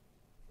 10-fold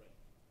training.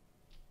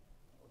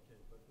 Okay,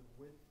 but the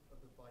width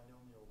of the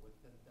binomial with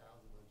 10,000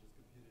 I just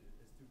computed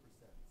it is 2%.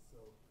 So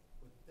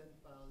with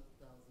 10,000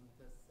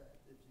 test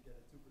set, if you get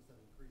a 2%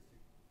 increase,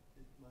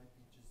 it might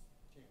be just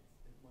chance.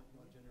 It might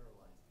not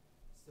generalize.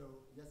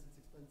 So yes,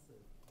 it's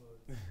expensive, but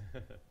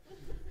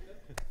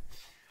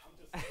I'm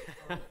just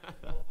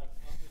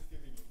I'm just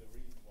giving you the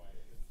reason why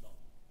it's not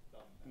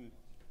done that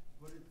much.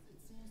 but it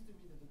seems to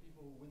me that the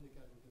people who win the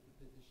Kaggle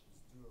competitions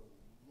do a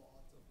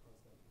lot of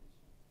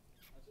cross-validation.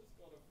 I just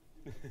got a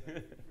 50%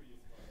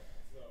 increase by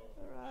that. So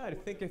All right. I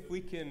think if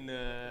we can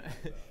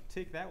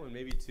take that one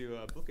maybe to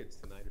Bookits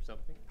tonight or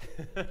something.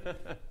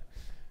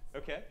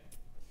 Okay.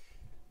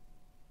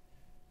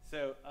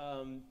 So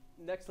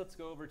next, let's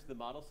go over to the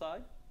model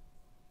side.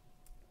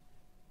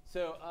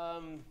 So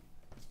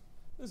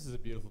this is a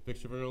beautiful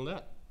picture of a neural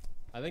net.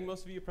 I think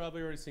most of you have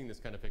probably already seen this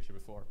kind of picture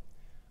before.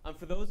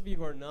 For those of you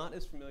who are not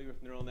as familiar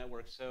with neural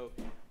networks, so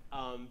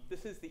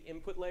this is the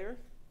input layer.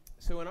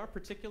 So in our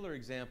particular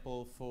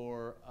example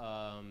for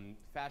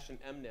fashion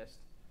MNIST,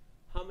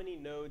 how many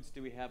nodes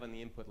do we have on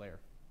the input layer?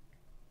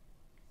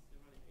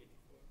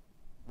 784.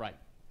 Right.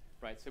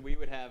 Right. So we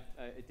would have,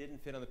 it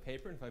didn't fit on the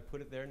paper, and if I put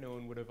it there, no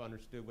one would have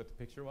understood what the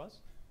picture was.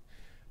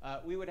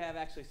 We would have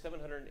actually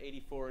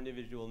 784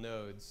 individual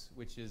nodes,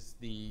 which is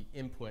the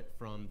input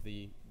from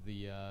the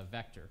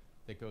vector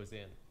that goes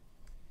in.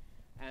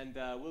 And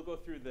we'll go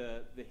through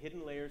the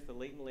hidden layers, the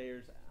latent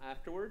layers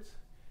afterwards.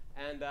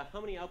 And how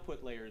many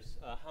output layers,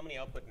 how many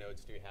output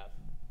nodes do you have?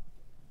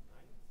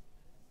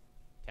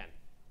 10.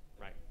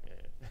 Right.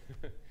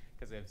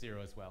 Because they have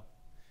 0 as well.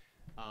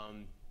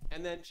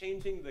 And then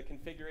changing the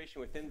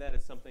configuration within that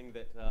is something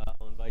that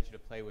I'll invite you to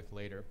play with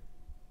later.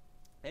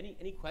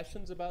 Any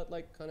questions about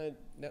like kind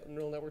of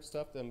neural network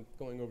stuff? I'm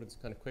going over this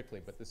kind of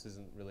quickly, but this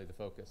isn't really the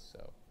focus.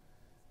 So,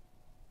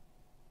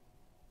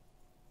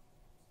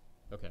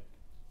 okay.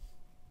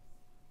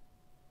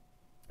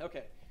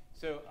 Okay.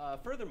 So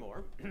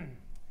furthermore,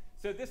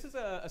 so this is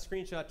a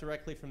screenshot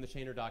directly from the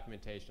Chainer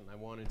documentation. I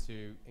wanted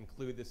to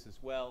include this as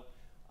well,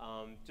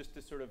 just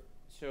to sort of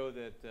show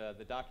that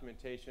the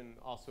documentation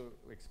also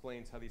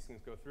explains how these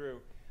things go through.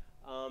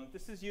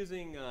 This is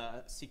using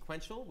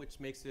sequential, which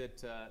makes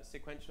it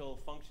sequential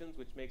functions,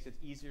 which makes it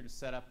easier to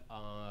set up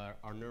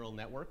our neural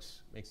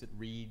networks. Makes it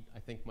read, I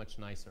think, much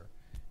nicer,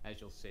 as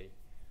you'll see.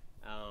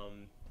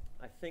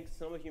 I think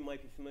some of you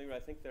might be familiar. I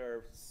think there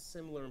are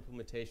similar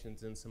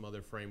implementations in some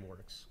other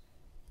frameworks.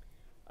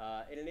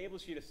 It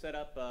enables you to set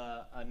up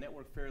a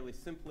network fairly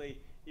simply.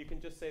 You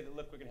can just say that,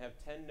 look, we're going to have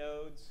 10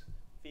 nodes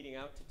feeding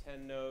out to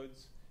 10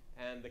 nodes,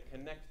 and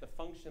the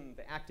function,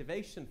 the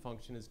activation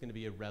function, is going to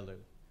be a ReLU.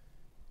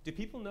 Do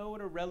people know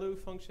what a ReLU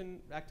function,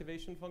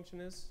 activation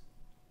function is?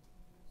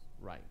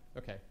 Right.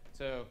 Okay.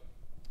 So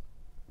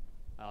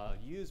I'll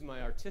use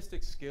my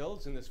artistic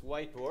skills in this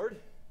whiteboard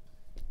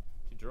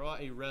to draw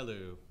a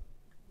ReLU.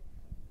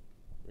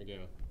 Here we go.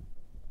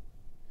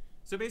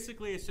 So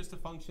basically, it's just a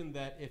function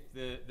that if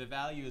the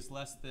value is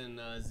less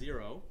than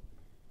 0,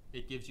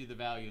 it gives you the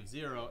value of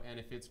 0, and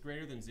if it's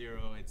greater than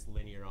 0, it's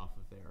linear off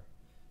of there.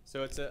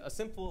 So it's a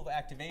simple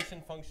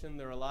activation function.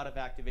 There are a lot of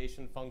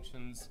activation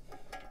functions.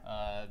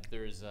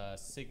 There's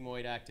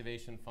sigmoid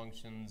activation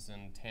functions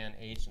and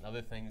tan-H and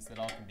other things that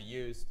all can be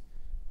used.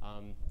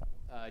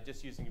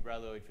 Just using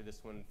Reload for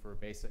this one for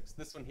basics.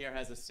 This one here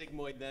has a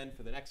sigmoid then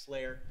for the next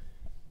layer.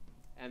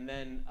 And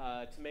then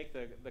to make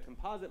the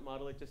composite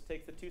model, it just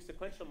takes the two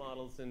sequential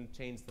models and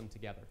chains them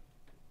together.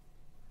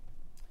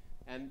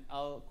 And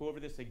I'll go over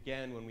this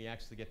again when we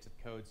actually get to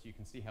code so you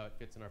can see how it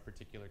fits in our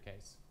particular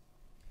case.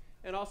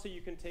 And also you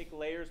can take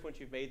layers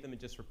once you've made them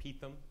and just repeat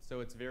them.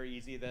 So it's very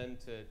easy then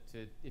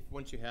if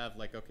once you have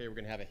like, okay, we're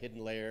going to have a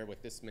hidden layer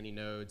with this many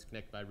nodes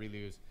connected by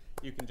ReLUs,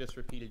 you can just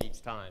repeat it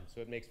each time. So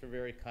it makes for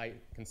very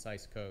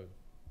concise code.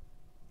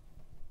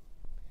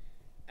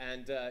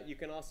 And you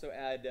can also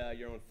add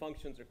your own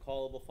functions or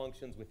callable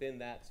functions within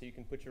that, so you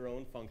can put your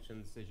own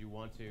functions as you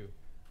want to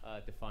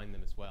define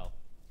them as well.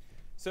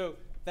 So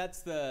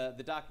that's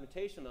the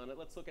documentation on it.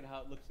 Let's look at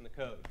how it looks in the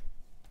code.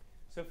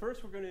 So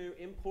first we're going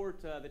to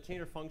import the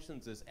chainer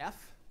functions as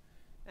F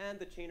and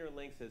the chainer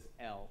lengths as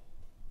L.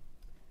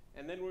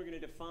 And then we're going to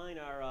define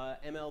our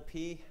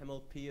MLP.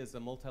 MLP is a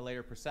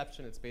multi-layer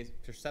perceptron. It's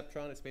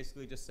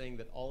basically just saying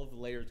that all of the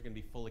layers are going to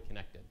be fully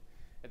connected.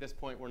 At this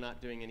point, we're not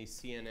doing any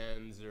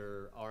CNNs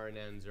or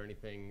RNNs or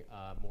anything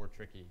more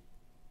tricky.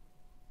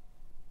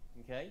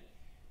 Okay?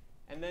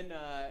 And then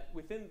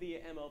within the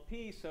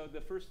MLP, so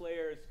the first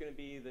layer is going to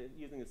be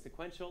using the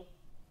sequential.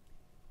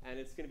 And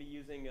it's going to be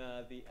using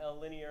the L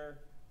linear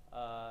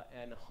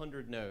and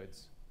 100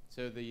 nodes.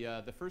 So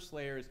the first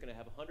layer is going to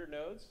have 100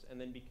 nodes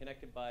and then be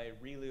connected by a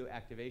ReLU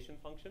activation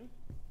function.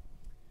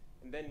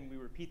 And then we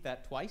repeat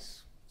that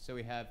twice. So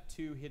we have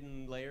two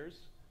hidden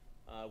layers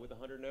with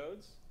 100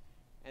 nodes.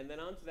 And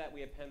then onto that,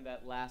 we append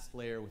that last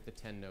layer with the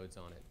 10 nodes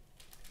on it.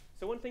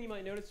 So one thing you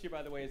might notice here,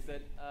 by the way, is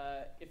that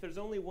if there's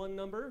only one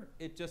number,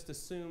 it just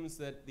assumes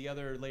that the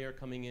other layer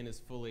coming in is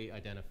fully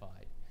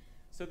identified.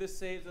 So this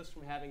saves us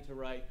from having to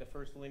write the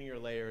first linear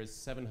layer is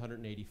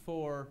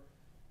 784,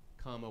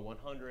 comma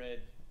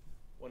 100,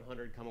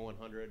 100, comma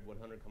 100,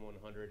 100, comma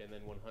 100, and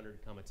then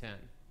 100, comma 10.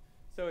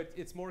 So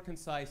it's more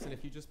concise, and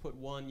if you just put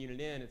one unit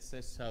in, it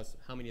says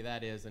how many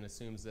that is and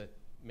assumes that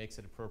makes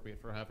it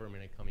appropriate for however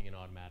many coming in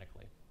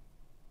automatically.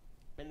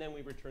 And then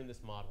we return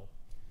this model.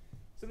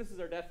 So this is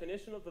our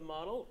definition of the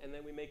model, and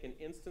then we make an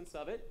instance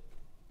of it.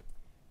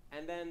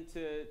 And then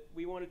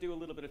we want to do a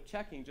little bit of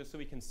checking just so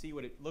we can see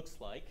what it looks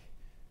like.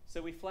 So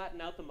we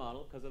flatten out the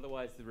model, because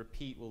otherwise the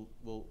repeat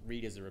will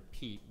read as a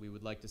repeat. We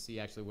would like to see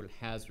actually what it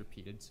has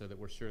repeated so that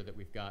we're sure that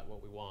we've got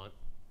what we want.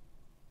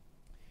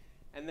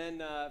 And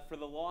then for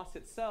the loss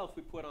itself,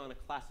 we put on a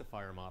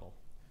classifier model.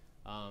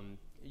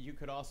 You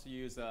could also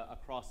use a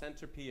cross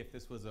entropy if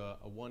this was a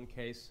one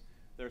case.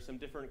 There are some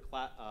different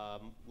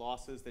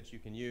losses that you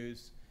can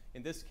use.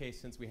 In this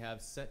case, since we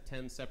have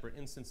 10 separate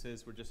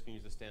instances, we're just going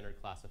to use a standard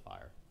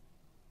classifier.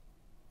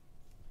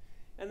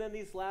 And then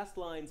these last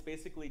lines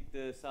basically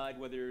decide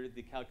whether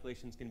the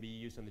calculation is going to be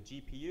used on the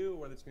GPU or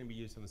whether it's going to be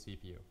used on the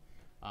CPU.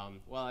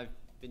 Well, I've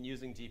been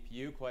using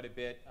GPU quite a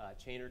bit.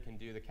 Chainer can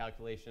do the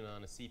calculation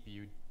on a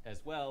CPU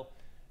as well.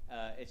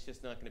 It's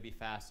just not going to be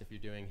fast if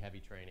you're doing heavy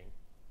training.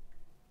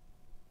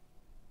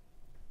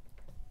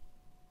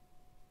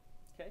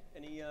 Okay,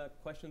 any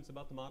questions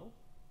about the model?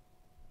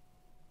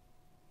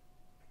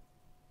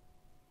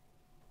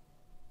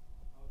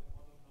 How the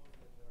model knows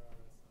that there are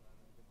some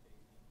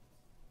limitations?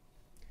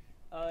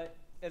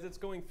 As it's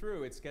going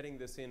through, it's getting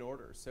this in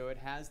order. So it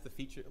has the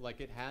feature,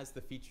 like it has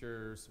the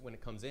features when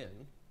it comes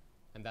in,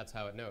 and that's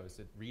how it knows.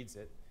 It reads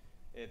it.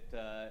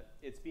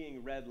 It's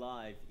being read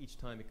live each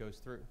time it goes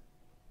through.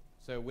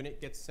 So when it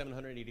gets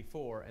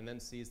 784 and then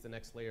sees the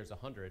next layer is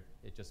 100,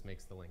 it just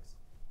makes the links.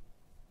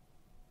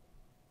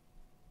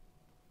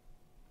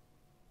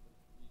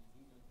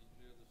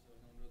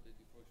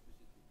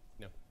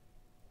 No.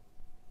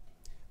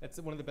 That's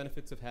one of the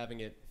benefits of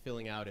having it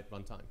filling out at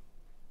runtime.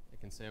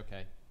 It can say,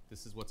 okay,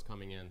 this is what's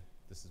coming in.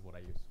 This is what I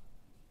use.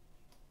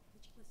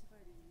 Which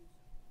classifier do you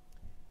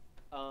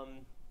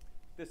use?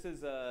 This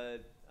is, I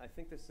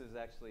think this is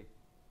actually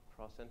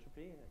cross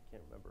entropy. I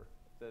can't remember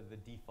the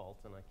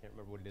default, and I can't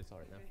remember what it is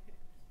right now. Okay.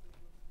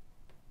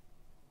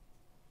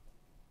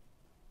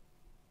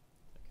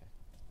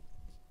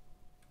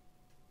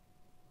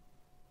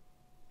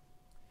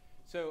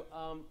 So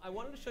I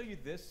wanted to show you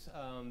this.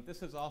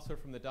 This is also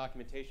from the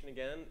documentation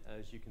again,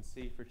 as you can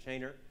see for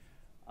Chainer.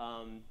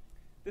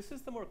 This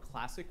is the more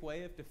classic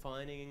way of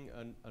defining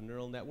a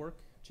neural network.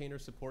 Chainer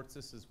supports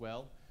this as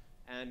well.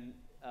 And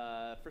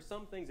for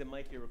some things, it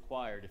might be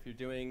required. If you're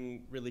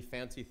doing really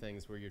fancy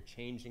things where you're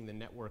changing the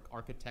network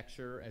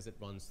architecture as it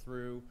runs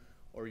through,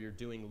 or you're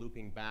doing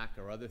looping back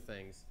or other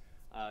things,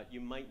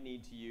 you might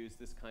need to use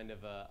this kind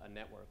of a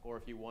network. Or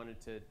if you wanted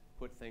to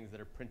put things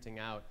that are printing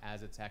out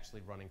as it's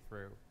actually running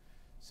through.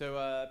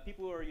 So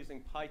people who are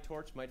using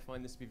PyTorch might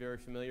find this to be very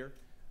familiar.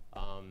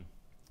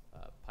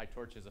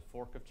 PyTorch is a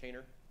fork of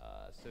Chainer,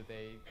 so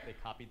they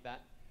copied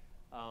that.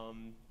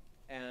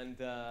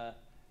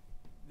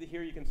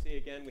 Here you can see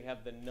again we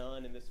have the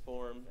none in this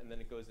form, and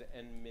then it goes to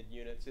n mid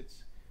units.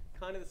 It's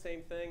kind of the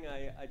same thing.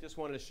 I just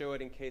wanted to show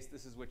it in case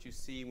this is what you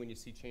see when you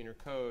see chainer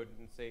code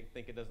and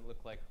think it doesn't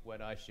look like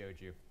what I showed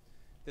you.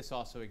 This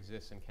also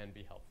exists and can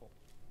be helpful.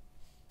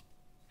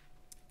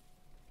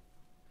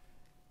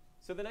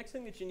 So the next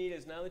thing that you need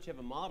is, now that you have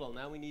a model,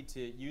 now we need to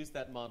use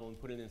that model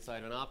and put it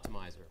inside an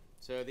optimizer.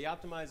 So the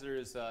optimizer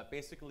is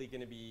basically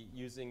going to be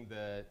using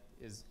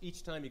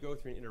each time you go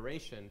through an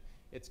iteration,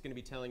 it's going to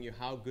be telling you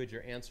how good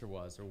your answer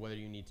was, or whether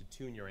you need to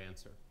tune your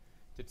answer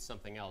to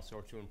something else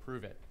or to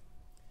improve it.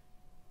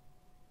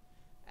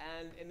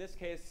 And in this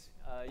case,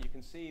 you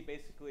can see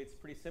basically it's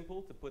pretty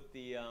simple to put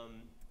the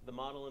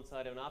model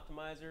inside of an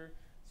optimizer.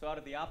 So out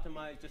of the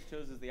just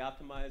chooses the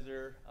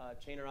optimizer,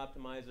 chainer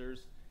optimizers.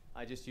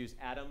 I just use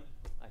Atom.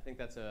 I think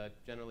that's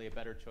generally a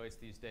better choice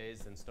these days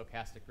than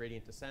stochastic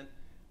gradient descent,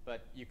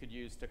 but you could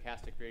use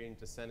stochastic gradient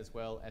descent as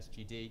well,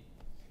 SGD.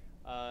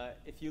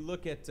 If you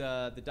look at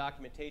the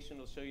documentation,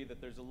 it'll show you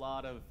that there's a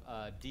lot of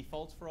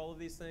defaults for all of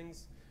these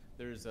things.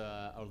 There's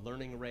a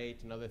learning rate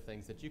and other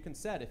things that you can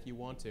set if you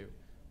want to,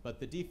 but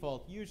the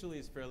default usually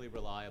is fairly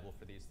reliable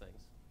for these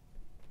things.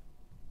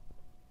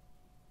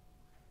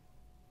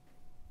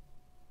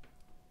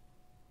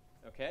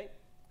 Okay,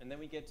 and then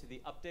we get to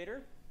the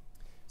updater.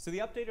 So the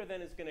updater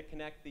then is going to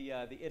connect the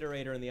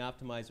iterator and the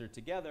optimizer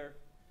together.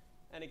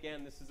 And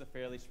again, this is a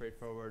fairly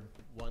straightforward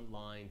one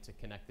line to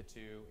connect the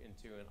two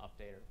into an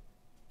updater.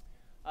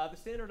 The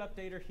standard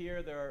updater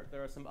here, there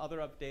are some other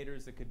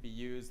updaters that could be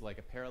used, like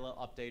a parallel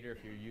updater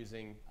if you're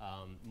using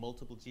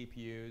multiple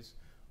GPUs,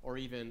 or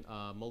even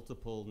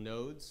multiple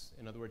nodes.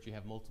 In other words, you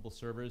have multiple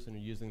servers and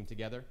you're using them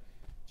together.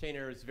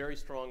 Chainer is very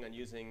strong on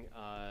using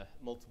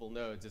multiple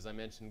nodes. As I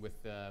mentioned,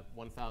 with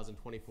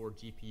 1,024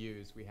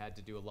 GPUs, we had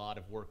to do a lot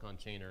of work on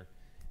Chainer.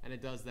 And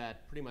it does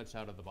that pretty much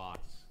out of the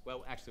box.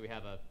 Well, actually, we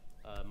have a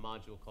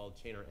module called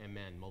Chainer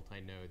MN,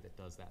 multi-node, that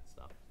does that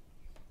stuff.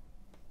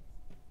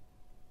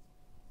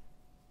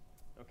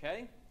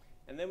 Okay,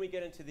 and then we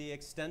get into the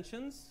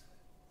extensions.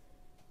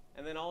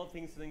 And then all of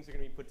these things are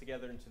going to be put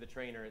together into the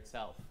trainer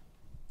itself.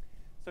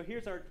 So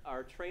here's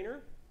our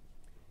trainer.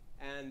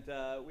 And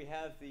we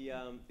have the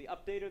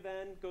updater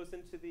then goes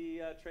into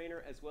the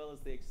trainer, as well as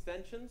the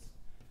extensions,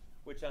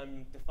 which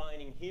I'm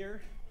defining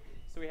here.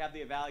 So we have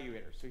the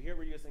evaluator. So here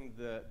we're using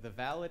the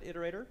valid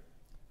iterator.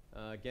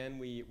 Again,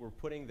 we're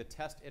putting the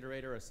test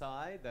iterator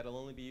aside. That'll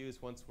only be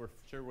used once we're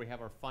sure we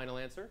have our final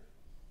answer.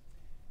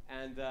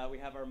 And we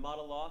have our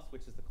model loss,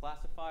 which is the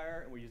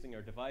classifier, and we're using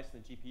our device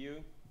and the GPU.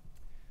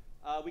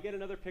 We get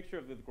another picture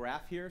of the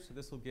graph here. So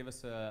this will give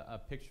us a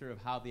picture of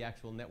how the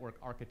actual network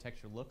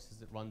architecture looks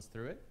as it runs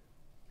through it.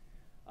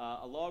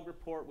 A log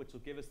report, which will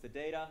give us the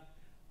data.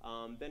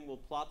 Then we'll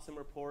plot some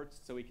reports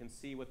so we can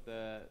see what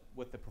the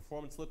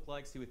performance looked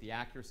like, see what the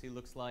accuracy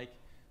looks like,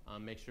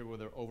 make sure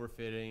whether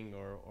overfitting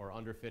or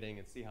underfitting,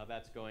 and see how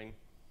that's going.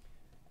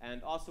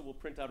 And also we'll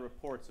print out a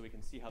report so we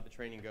can see how the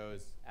training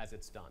goes as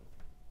it's done.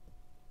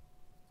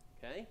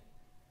 Okay?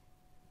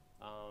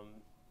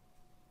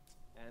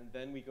 And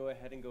then we go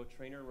ahead and go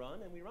trainer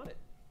run, and we run it.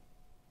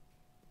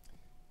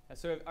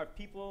 So our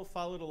people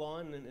followed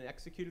along and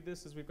executed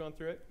this as we've gone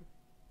through it?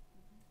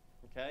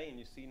 Okay, and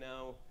you see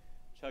now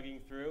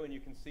chugging through, and you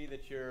can see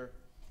that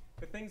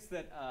the things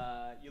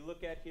that you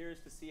look at here is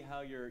to see how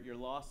your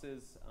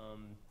losses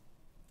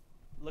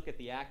look at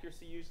the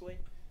accuracy usually.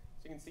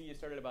 So you can see you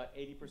started about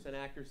 80%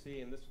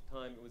 accuracy, and this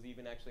time it was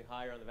even actually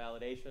higher on the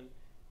validation.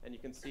 And you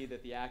can see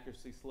that the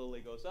accuracy slowly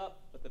goes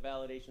up, but the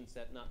validation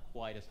set not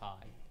quite as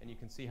high. And you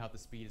can see how the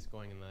speed is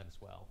going in that as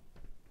well.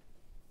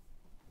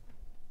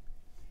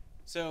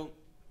 So,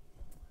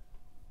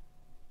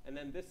 and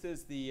then this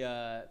is the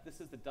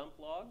dump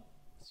log.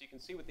 So you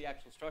can see what the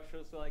actual structure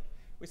is like.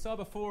 We saw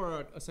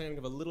before a setting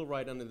of a little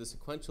right under the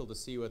sequential to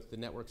see what the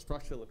network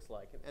structure looks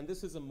like. And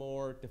this is a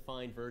more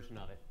defined version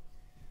of it.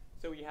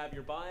 So you have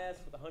your bias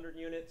with 100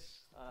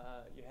 units.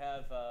 You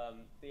have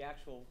the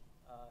actual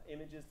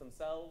images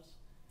themselves.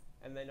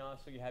 And then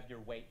also you have your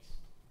weights.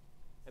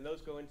 And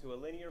those go into a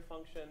linear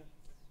function,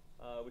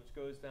 which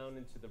goes down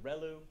into the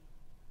ReLU.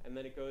 And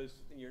then it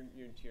goes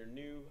into your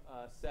new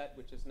set,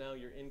 which is now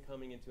your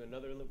incoming into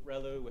another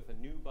ReLU with a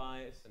new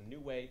bias and new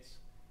weights.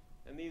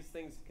 And these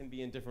things can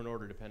be in different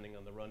order depending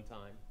on the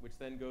runtime, which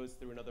then goes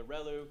through another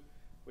ReLU,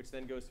 which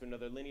then goes to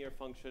another linear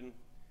function.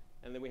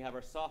 And then we have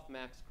our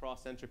softmax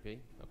cross entropy.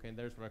 Okay, and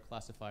there's what our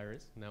classifier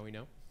is. Now we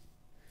know.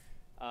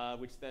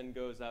 Which then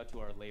goes out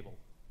to our label.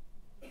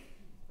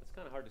 That's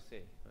kind of hard to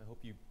see. I hope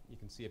you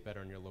can see it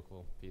better on your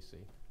local PC.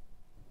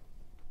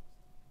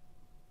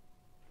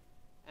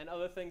 And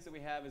other things that we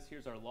have is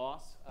here's our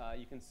loss.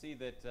 You can see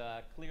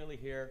that clearly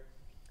here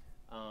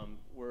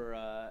we're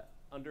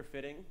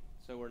underfitting.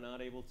 So we're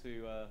not able to,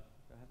 do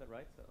I have that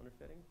right? Is that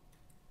underfitting?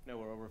 No,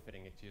 we're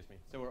overfitting, excuse me.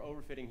 So we're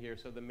overfitting here,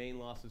 so the main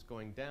loss is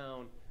going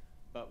down,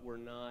 but we're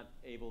not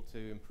able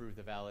to improve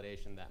the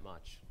validation that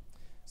much.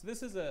 So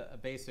this is a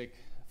basic,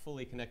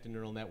 fully connected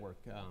neural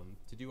network.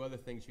 To do other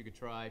things, you could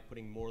try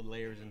putting more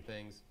layers and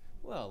things.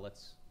 Well,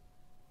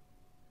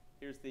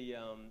 here's the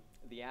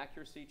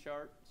accuracy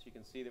chart. So you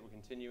can see that we're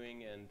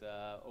continuing and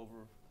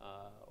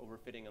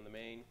overfitting on the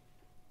main.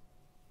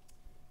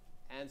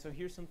 And so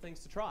here's some things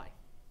to try.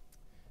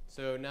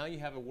 So now you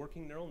have a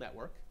working neural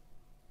network.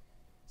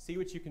 See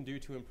what you can do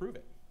to improve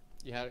it.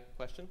 You had a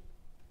question?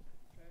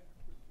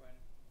 Quick one.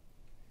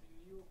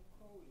 In your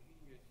code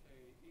here,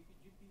 say if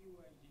GPU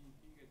ID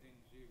bigger than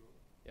 0,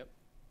 Yep.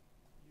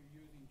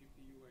 you're using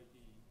GPU ID.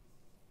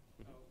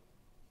 So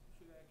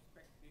should I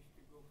expect this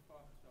to go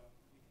faster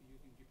if you're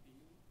using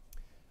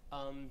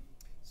GPU?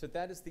 So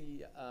that is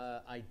the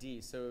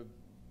ID. So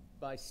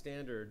by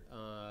standard,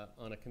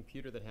 on a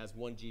computer that has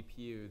one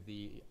GPU,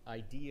 the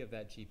ID of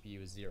that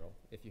GPU is 0.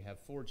 If you have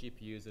 4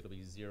 GPUs, it'll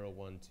be 0,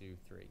 1, 2,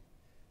 3.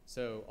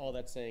 So all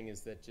that's saying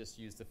is that just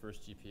use the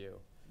first GPU.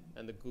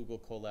 And the Google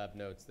Colab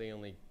notes, they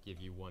only give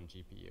you 1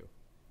 GPU.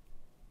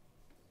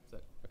 Is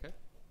that okay?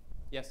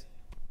 Yes?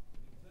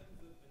 In terms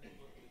of the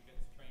network that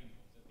gets trained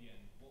at the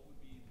end, what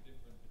would be the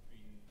difference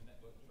between a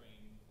network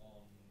trained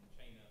on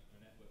Chainer and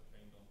a network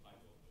trained on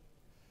PyTorch?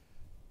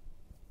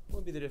 What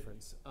would be the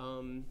difference?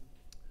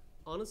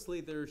 Honestly,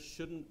 there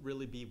shouldn't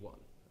really be one.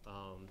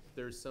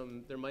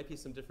 There might be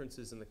some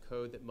differences in the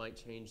code that might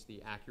change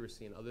the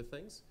accuracy and other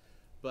things.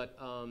 But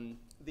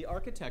the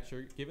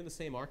architecture, given the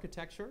same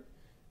architecture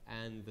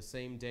and the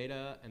same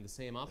data and the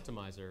same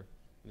optimizer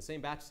and the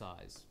same batch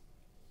size,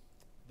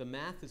 the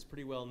math is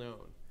pretty well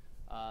known.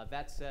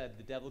 That said,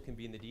 the devil can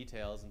be in the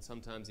details, and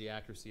sometimes the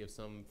accuracy of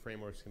some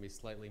frameworks can be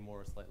slightly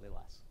more or slightly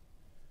less.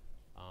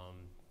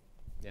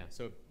 Yeah,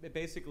 so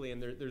basically,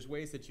 and there's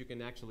ways that you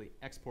can actually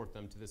export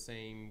them to the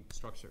same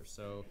structure.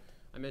 So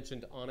I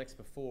mentioned Onyx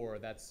before.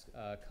 That's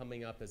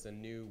coming up as a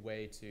new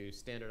way to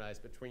standardize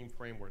between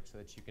frameworks so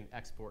that you can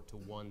export to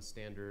one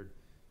standard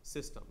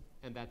system.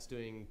 And that's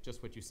doing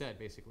just what you said,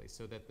 basically,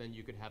 so that then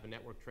you could have a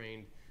network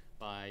trained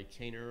by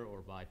Chainer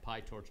or by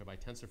PyTorch or by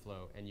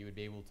TensorFlow, and you would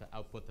be able to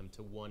output them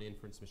to one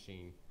inference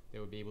machine. They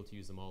would be able to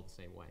use them all the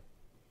same way.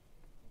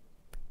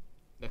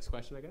 Next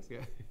question, I guess?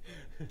 Yeah.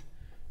 If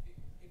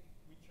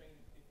we train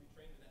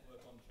the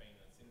network on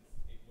Chainer, since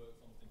it works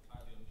almost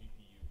entirely on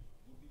GPU,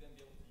 would we then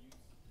be able to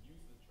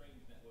use the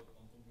trained network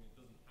on something that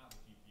doesn't have a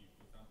GPU,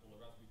 for example, a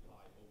Raspberry Pi,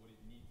 or would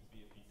it need to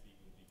be a PC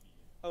with a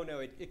GPU? Oh,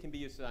 no, it can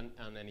be used on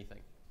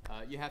anything.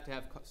 You have to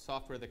have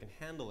software that can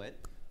handle it.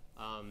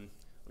 On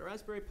a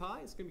Raspberry Pi,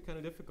 it's going to be kind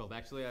of difficult.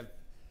 Actually,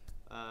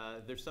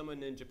 there's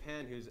someone in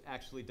Japan who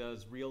actually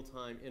does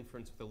real-time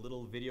inference with a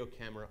little video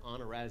camera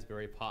on a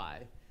Raspberry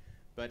Pi.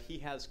 But he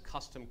has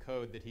custom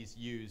code that he's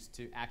used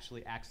to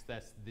actually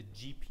access the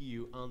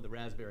GPU on the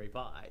Raspberry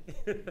Pi,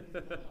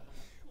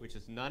 which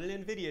is not an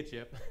NVIDIA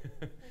chip.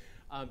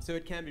 So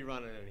it can be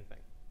run on anything.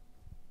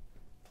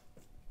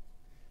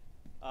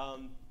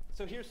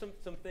 So here's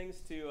some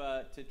things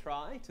to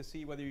try to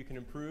see whether you can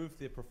improve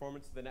the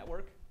performance of the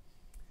network.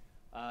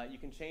 You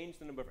can change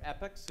the number of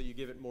epochs, so you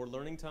give it more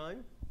learning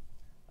time.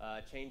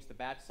 Change the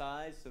batch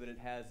size so that it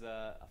has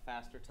a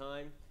faster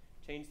time.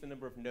 Change the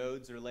number of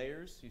nodes or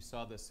layers. You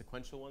saw the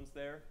sequential ones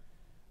there.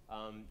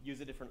 Use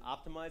a different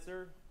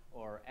optimizer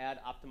or add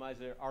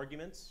optimizer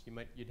arguments.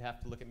 You'd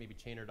have to look at maybe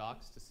Chainer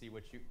docs to see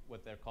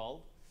what they're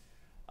called.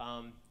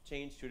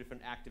 Change to a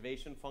different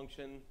activation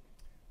function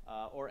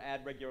or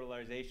add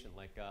regularization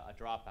like a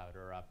dropout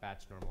or a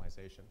batch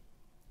normalization.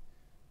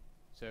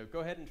 So go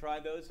ahead and try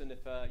those, and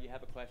if you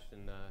have a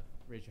question,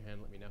 raise your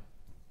hand, let me know.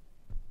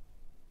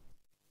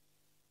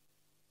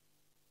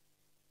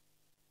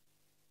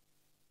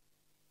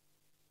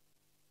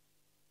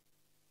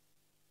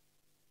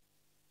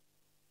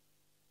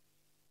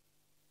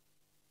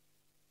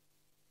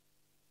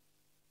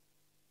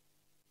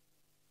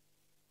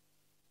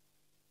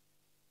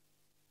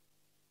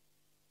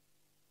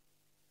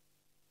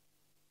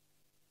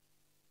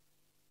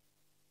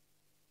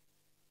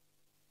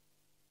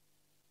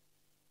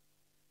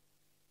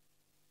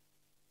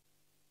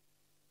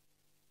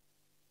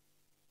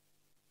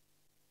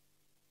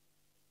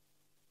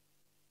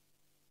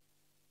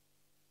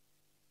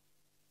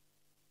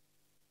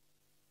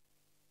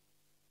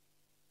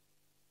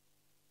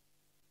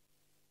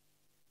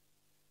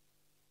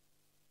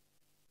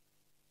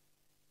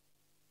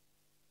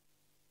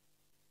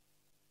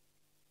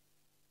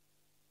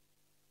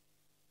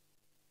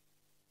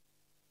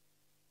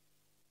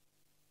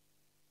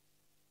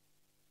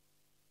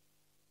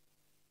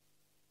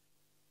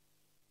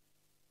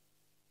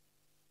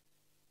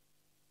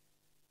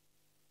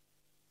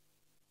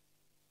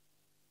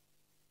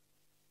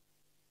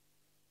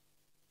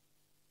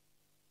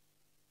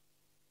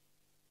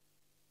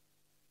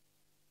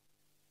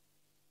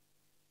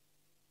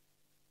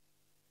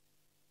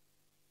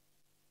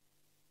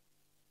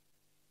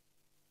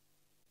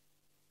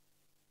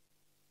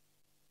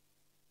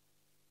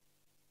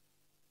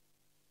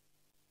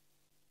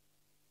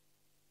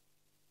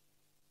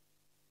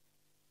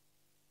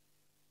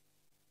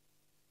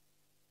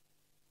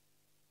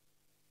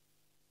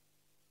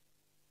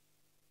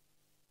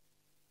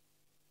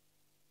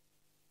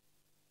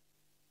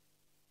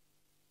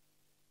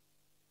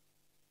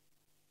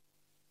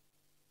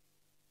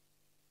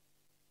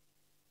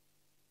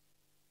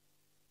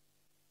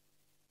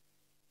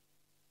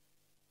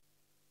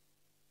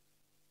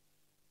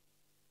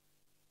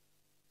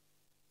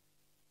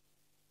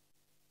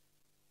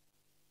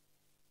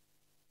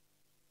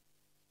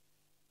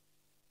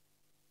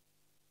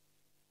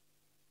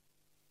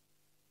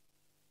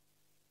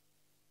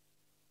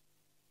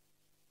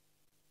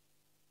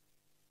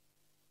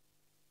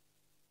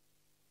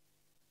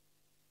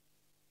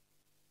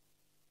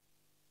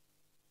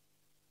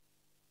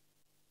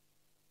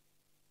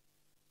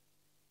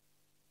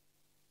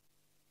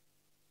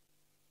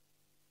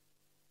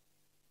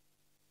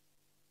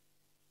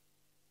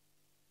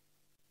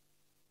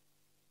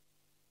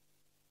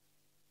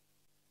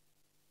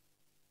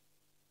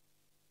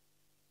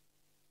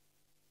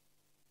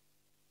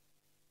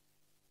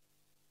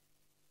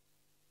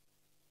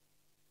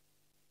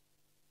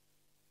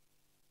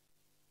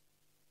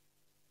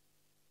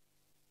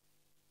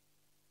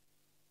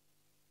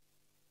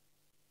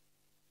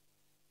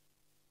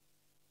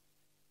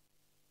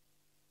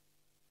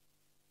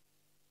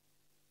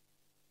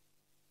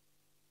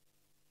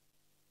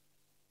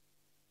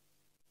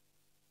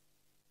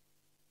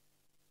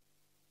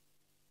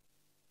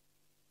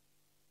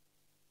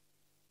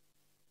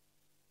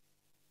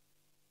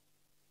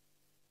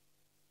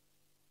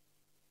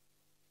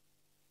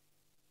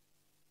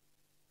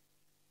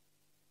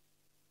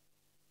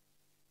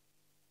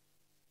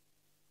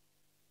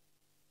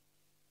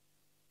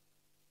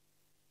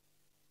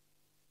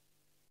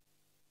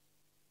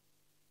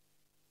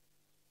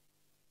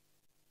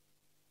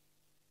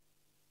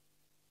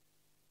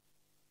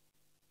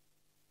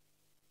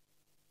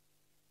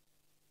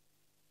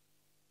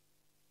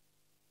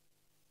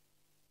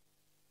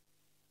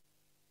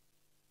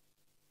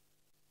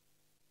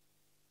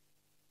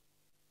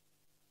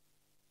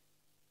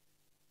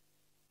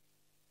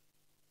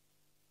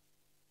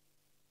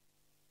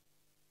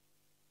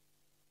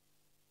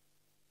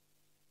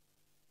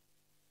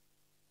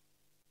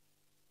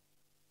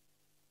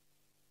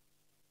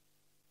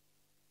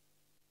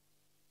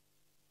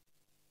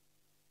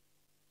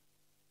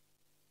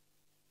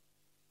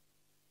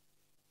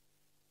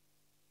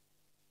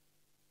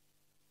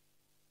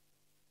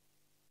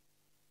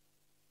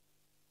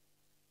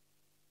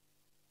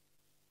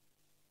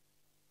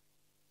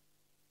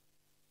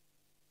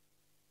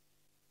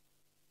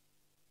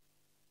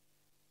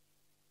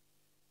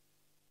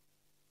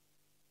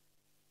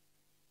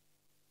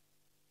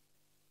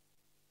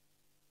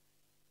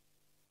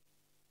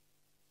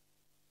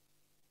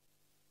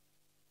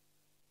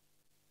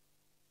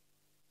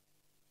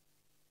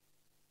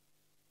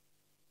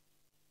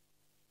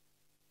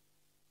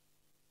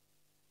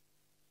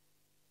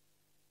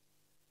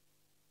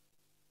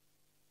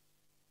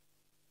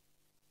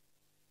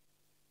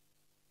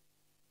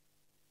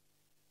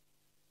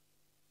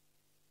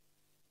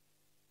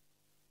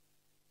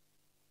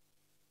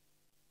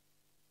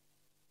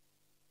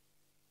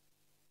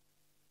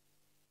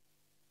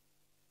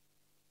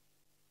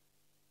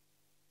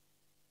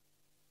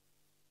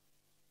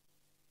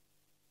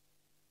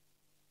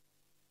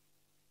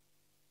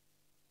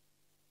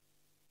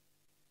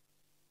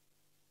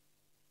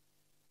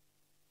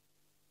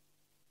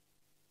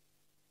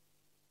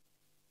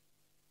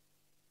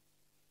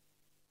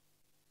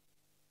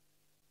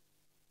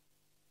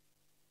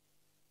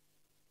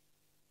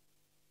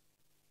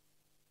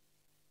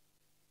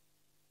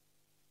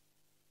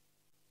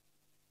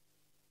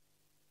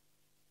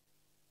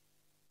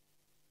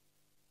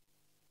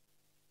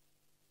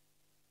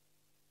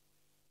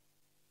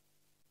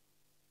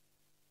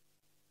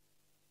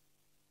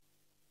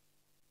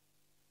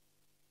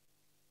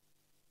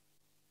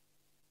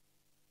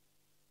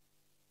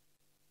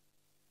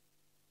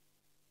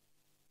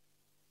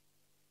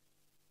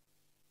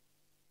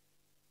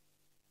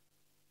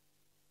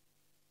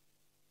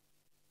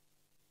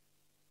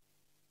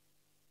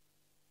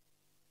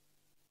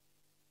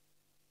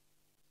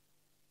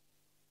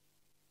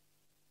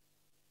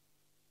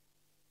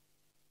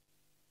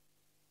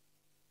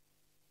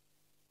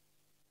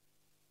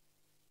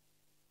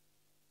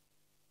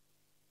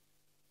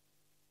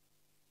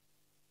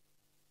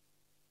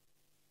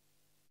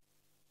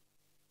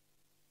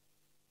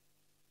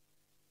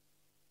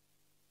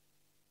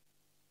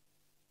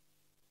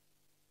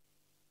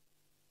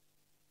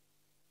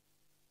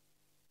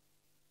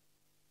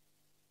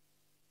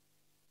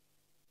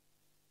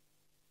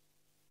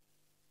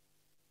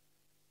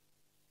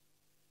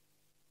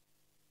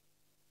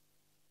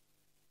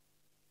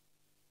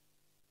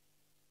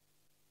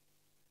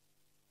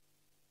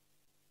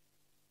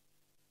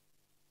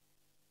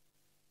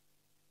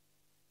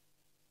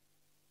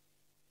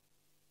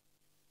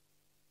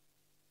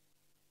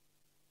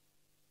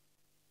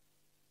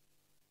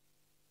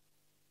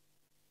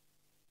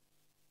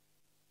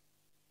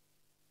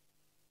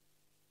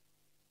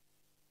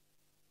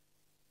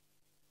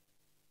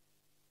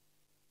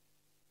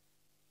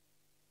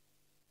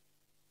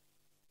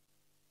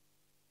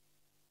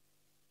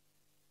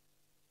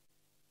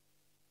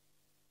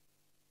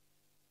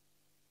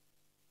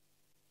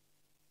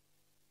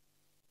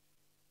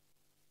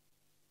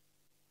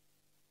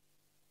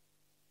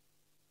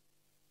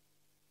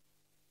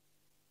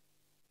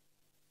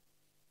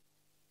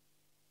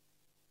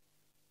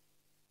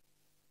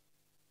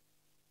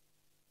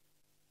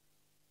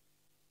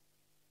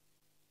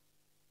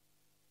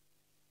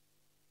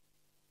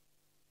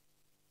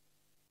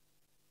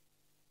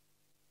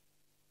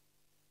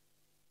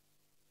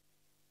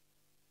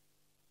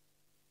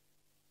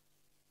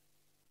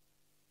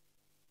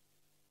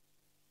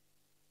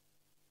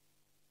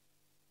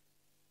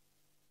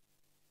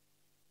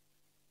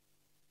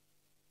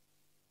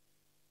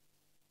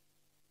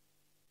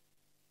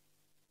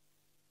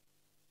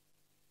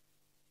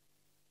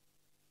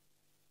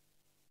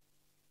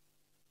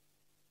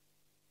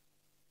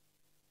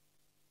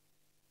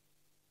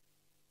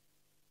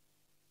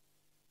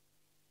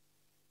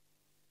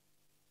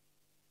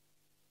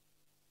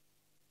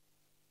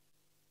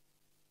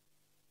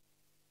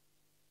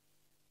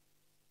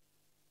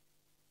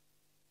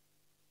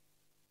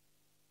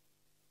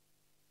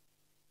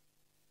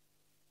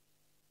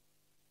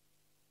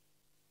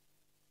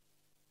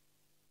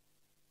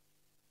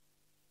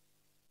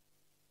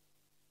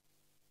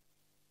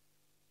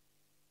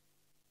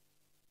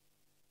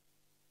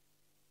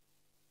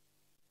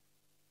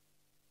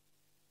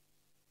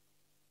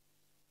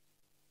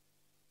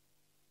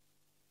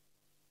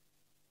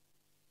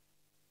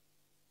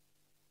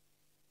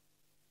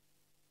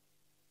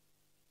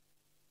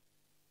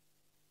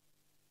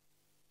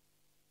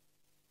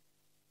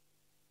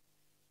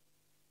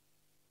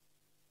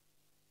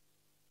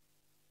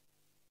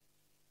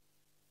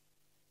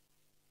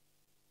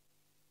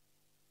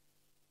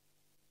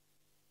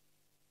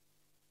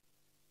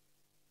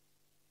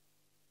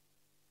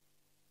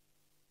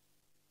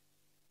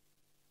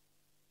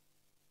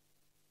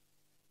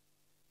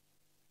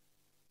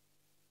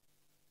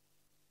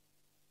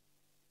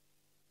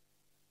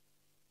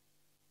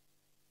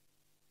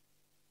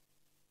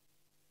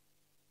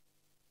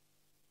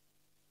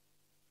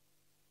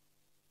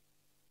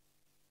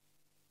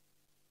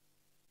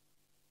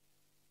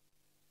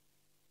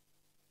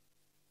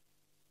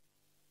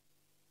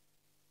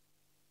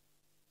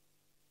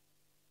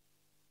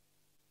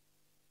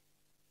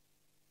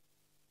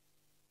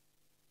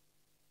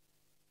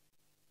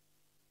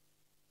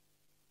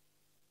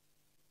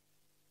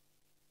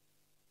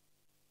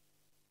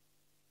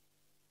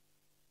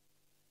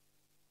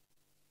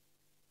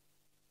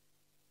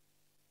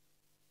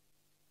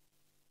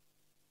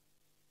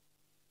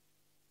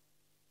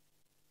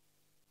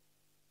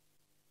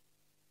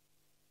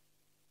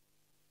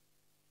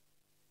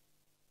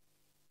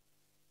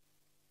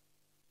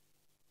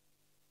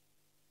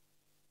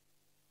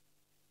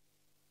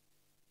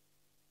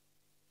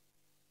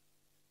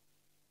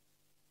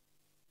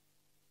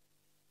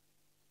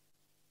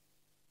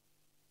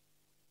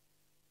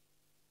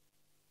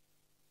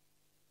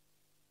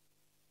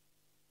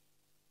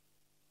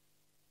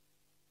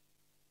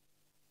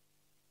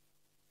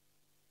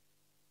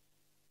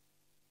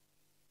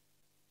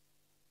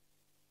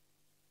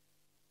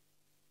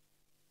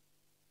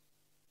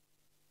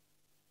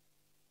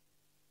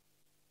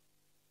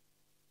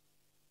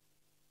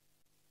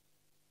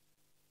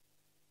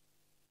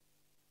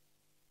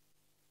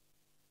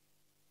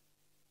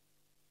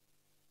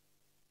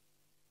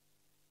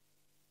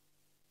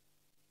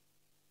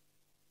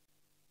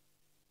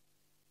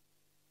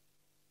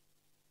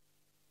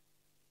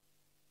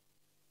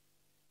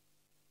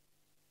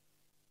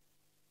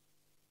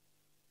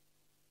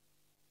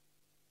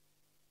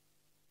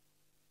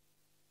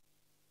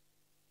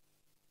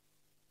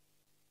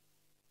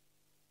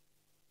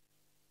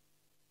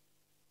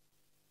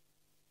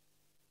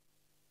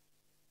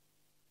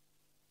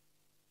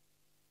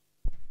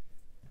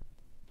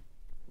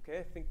 Okay,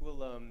 I think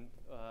we'll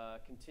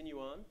continue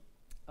on.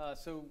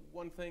 So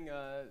one thing,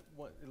 at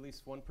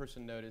least one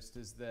person noticed,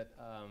 is that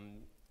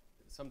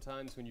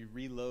sometimes when you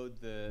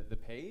reload the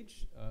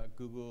page,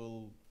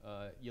 Google,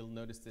 you'll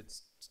notice that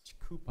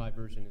CuPy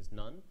version is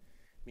none,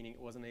 meaning it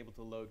wasn't able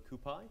to load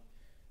CuPy.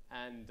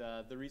 And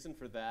the reason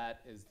for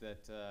that is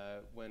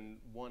that when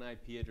one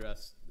IP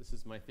address, this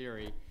is my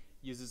theory,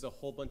 uses a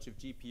whole bunch of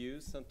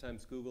GPUs,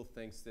 sometimes Google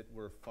thinks that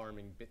we're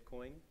farming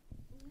Bitcoin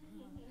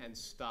and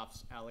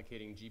stops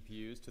allocating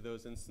GPUs to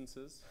those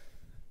instances.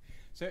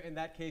 So in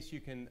that case,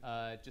 you can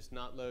just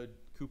not load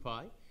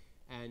CuPy,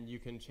 and you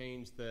can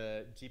change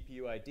the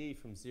GPU ID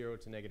from 0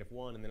 to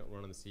 -1, and then it'll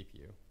run on the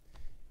CPU.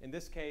 In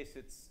this case,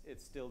 it's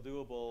still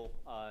doable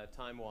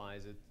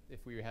time-wise.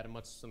 If we had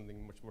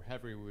something much more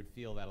heavy, we would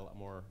feel that a lot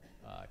more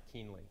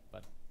keenly,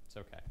 but it's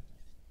okay.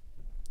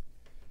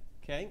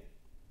 Okay.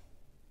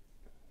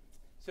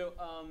 So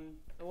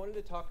I wanted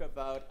to talk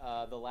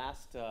about the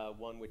last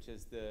one, which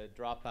is the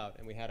dropout,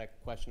 and we had a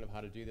question of how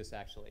to do this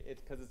actually.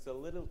 Because it's a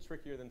little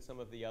trickier than some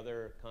of the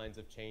other kinds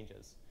of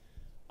changes.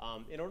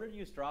 In order to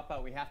use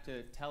dropout, we have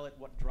to tell it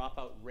what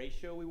dropout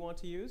ratio we want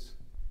to use.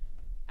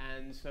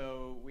 And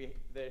so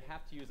they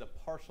have to use a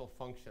partial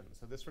function.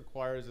 So this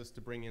requires us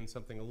to bring in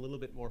something a little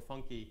bit more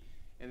funky,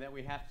 and that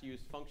we have to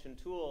use function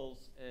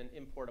tools and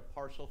import a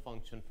partial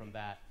function from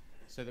that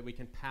so that we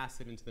can pass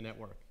it into the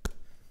network.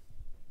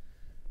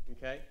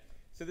 Okay?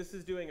 So this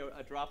is doing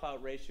a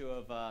dropout ratio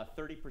of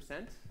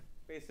 30%,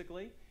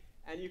 basically.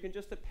 And you can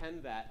just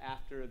append that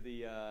after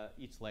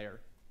each layer.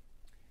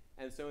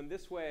 And so in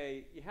this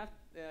way,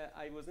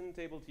 I wasn't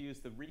able to use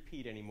the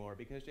repeat anymore,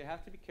 because you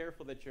have to be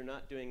careful that you're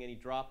not doing any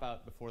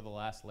dropout before the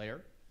last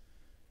layer.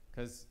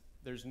 Because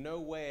there's no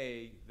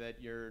way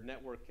that your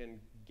network can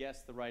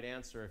guess the right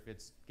answer if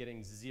it's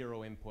getting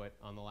 0 input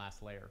on the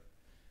last layer.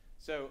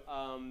 So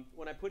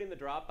when I put in the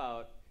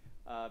dropout,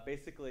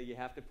 basically you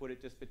have to put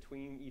it just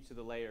between each of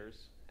the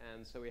layers.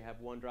 And so we have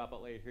one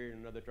dropout layer here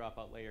and another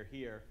dropout layer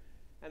here.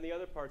 And the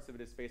other parts of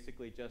it is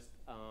basically just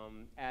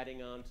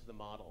adding on to the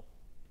model.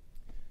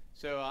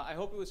 So I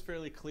hope it was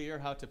fairly clear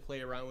how to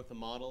play around with the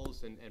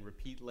models and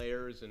repeat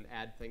layers and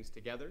add things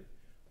together.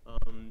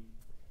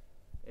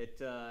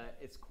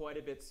 It's quite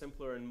a bit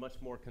simpler and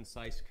much more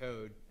concise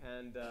code.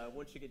 And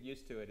once you get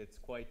used to it, it's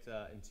quite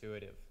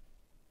intuitive.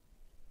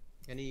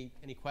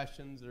 Any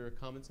questions or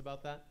comments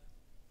about that?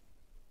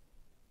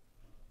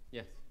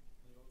 Yes?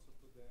 You also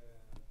put the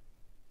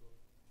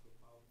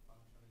dropout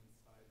function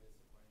inside the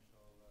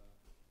sequential,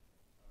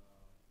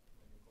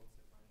 when you call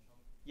sequential?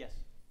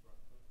 Yes.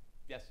 Structure?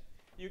 Yes.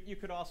 You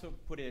could also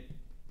put it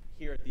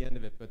here at the end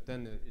of it, but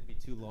then it'd be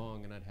too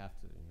long, and I'd have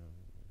to,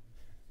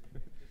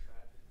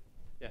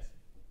 Yes.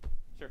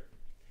 Sure.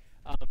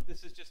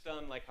 This is just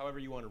done like however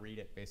you want to read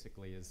it,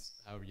 basically,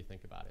 is however you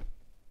think about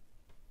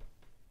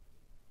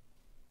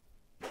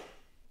it.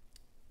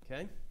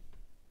 Okay.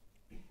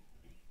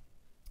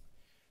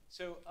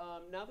 So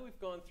now that we've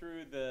gone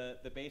through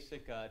the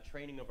basic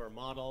training of our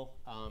model,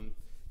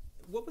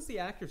 what was the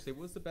accuracy?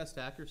 What was the best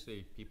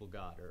accuracy people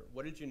got? Or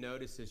what did you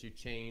notice as you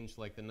changed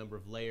like the number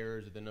of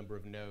layers or the number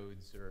of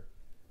nodes? Or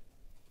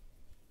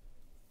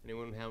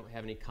anyone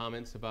have any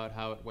comments about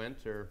how it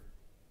went? Or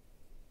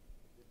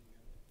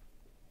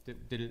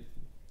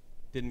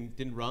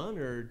didn't run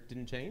or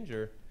didn't change?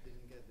 Or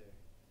Didn't get there.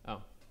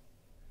 Oh.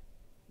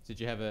 Did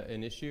you have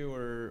an issue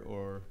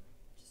or?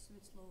 Just a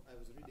bit slow. I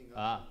was reading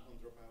up on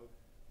dropout.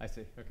 I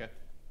see. Okay.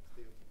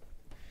 Still.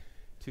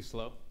 Too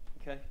slow.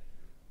 Okay.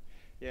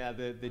 Yeah,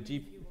 the Only if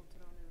you want to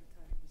run every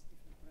time with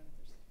different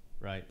parameters.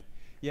 Right.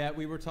 Yeah,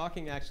 we were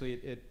talking actually,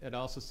 it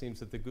also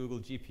seems that the Google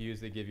GPUs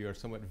they give you are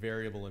somewhat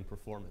variable in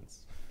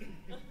performance.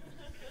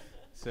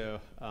 So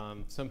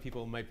some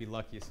people might be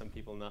lucky, some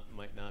people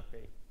might not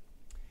be.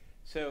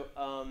 So,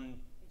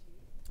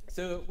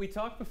 so we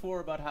talked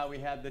before about how we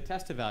had the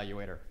test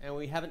evaluator, and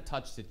we haven't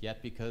touched it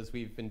yet because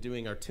we've been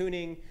doing our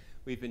tuning,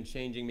 we've been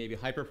changing maybe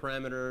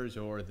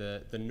hyperparameters or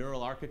the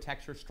neural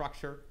architecture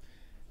structure.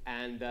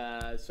 And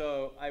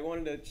so I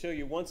wanted to show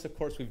you, once of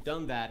course we've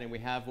done that and we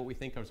have what we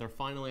think is our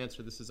final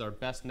answer, this is our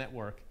best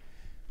network.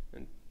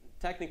 And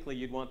technically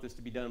you'd want this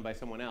to be done by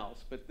someone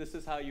else, but this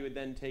is how you would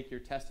then take your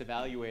test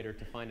evaluator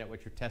to find out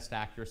what your test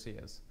accuracy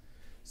is.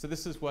 So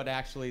this is what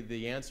actually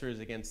the answer is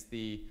against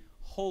the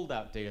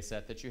holdout data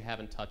set that you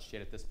haven't touched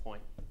yet at this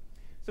point.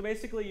 So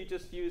basically you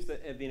just use the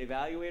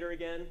evaluator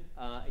again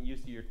and use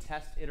your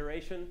test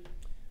iteration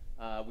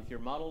with your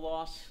model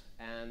loss.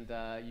 And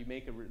you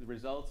make the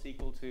results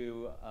equal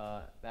to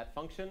that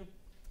function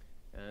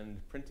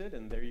and print it,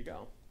 and there you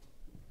go.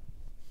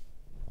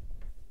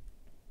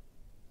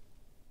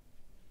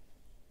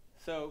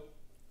 So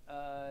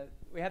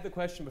we had the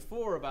question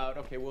before about,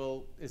 okay,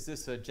 well, is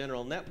this a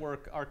general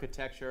network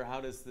architecture? How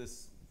does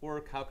this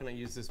work? How can I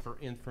use this for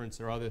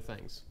inference or other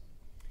things?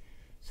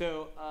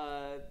 So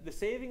the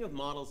saving of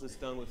models is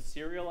done with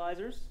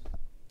serializers.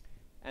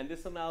 And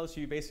this allows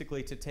you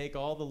basically to take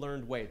all the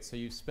learned weights. So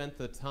you've spent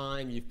the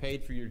time, you've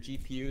paid for your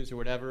GPUs or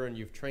whatever, and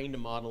you've trained a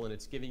model, and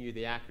it's giving you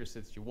the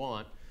accuracy that you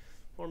want.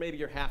 Or maybe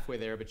you're halfway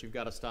there, but you've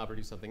got to stop or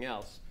do something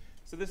else.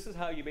 So this is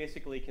how you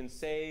basically can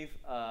save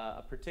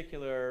a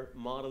particular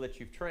model that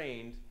you've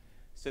trained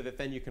so that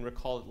then you can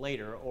recall it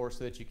later, or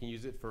so that you can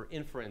use it for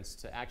inference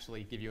to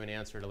actually give you an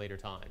answer at a later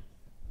time.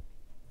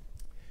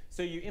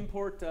 So you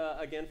import,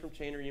 again from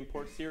Chainer, you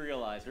import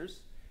serializers.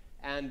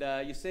 And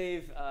you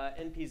save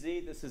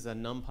NPZ. This is a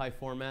NumPy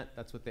format.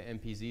 That's what the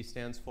NPZ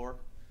stands for.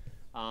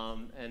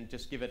 And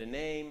just give it a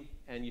name,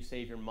 and you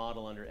save your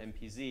model under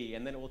NPZ.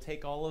 And then it will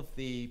take all of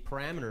the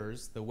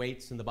parameters, the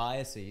weights and the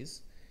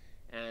biases,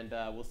 and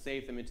we'll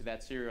save them into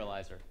that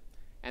serializer.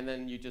 And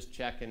then you just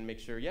check and make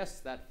sure, yes,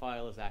 that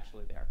file is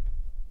actually there.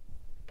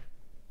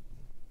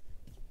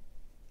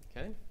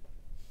 Okay.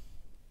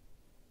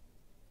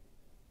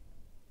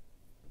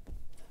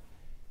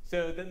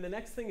 So then the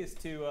next thing is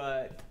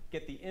to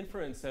get the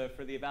inference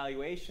for the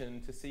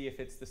evaluation to see if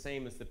it's the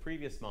same as the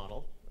previous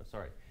model. Oh,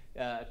 sorry.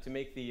 To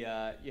make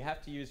the, you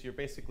have to use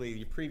basically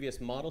your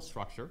previous model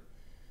structure.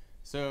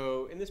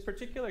 So in this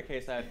particular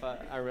case,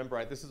 I remember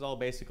right, this is all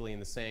basically in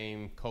the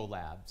same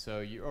collab.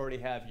 So you already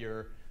have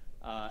your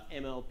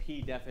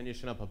MLP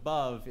definition up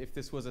above. If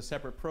this was a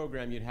separate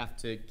program, you'd have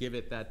to give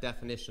it that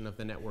definition of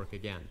the network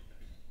again.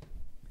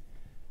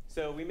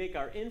 So we make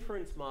our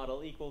inference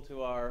model equal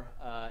to our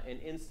an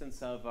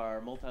instance of our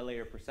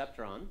multi-layer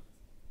perceptron.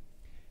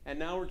 And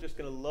now we're just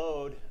going to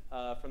load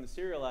from the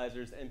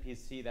serializers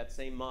NPC that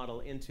same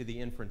model into the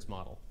inference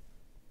model.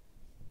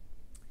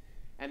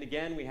 And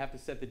again, we have to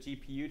set the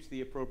GPU to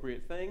the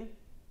appropriate thing.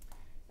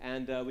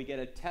 And we get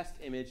a test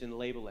image and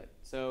label it.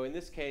 So in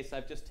this case,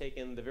 I've just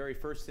taken the very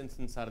first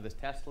instance out of this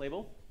test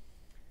label.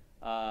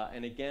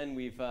 And again,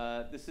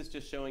 this is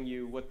just showing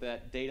you what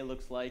that data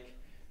looks like.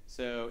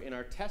 So in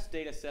our test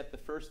data set, the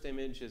first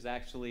image is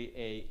actually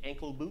an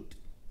ankle boot.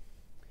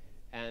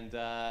 And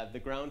the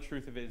ground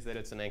truth of it is that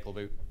it's an ankle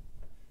boot.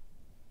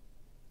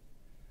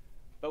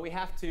 But we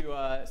have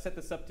to set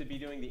this up to be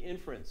doing the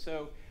inference.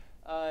 So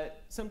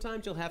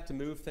sometimes you'll have to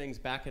move things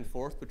back and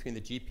forth between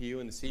the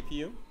GPU and the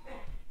CPU.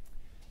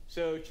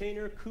 So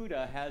Chainer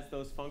CUDA has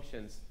those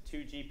functions,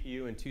 2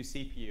 GPU and 2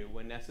 CPU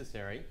when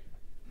necessary.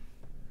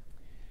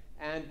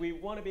 And we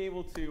want to be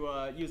able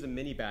to use a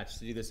mini batch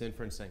to do this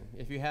inferencing.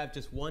 If you have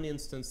just one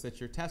instance that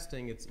you're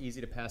testing, it's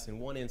easy to pass in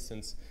one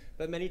instance.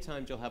 But many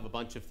times you'll have a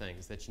bunch of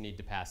things that you need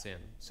to pass in.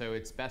 So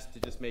it's best to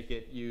just make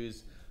it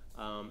use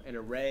an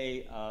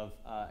array of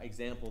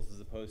examples as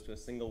opposed to a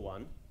single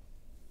one.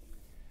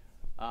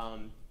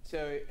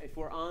 So if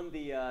we're on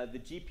the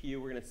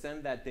GPU, we're going to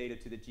send that data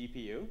to the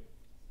GPU.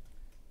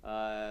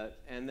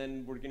 And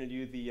then we're going to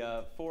do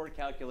the forward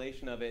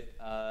calculation of it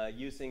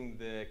using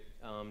the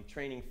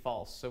training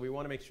false. So we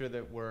want to make sure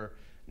that we're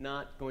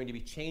not going to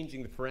be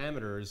changing the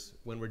parameters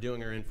when we're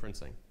doing our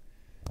inferencing,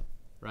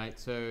 right?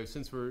 So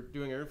since we're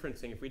doing our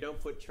inferencing, if we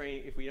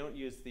don't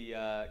use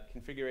the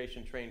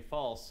configuration train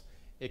false,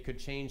 it could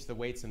change the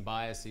weights and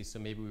biases. So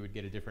maybe we would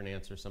get a different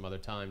answer some other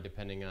time,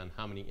 depending on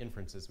how many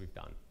inferences we've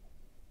done.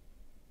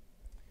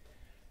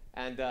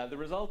 And the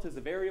result is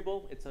a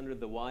variable. It's under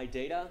the Y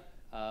data.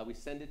 We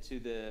send it to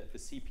the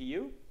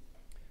CPU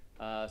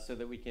so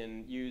that we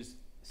can use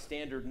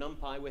standard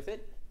NumPy with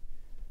it.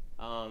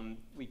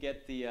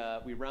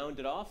 We round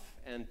it off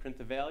and print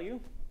the value,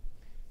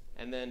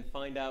 and then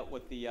find out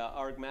what the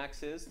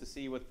argmax is to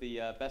see what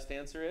the best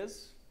answer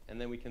is,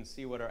 and then we can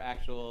see what our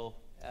actual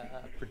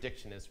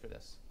prediction is for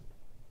this.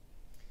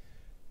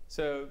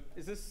 So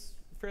is this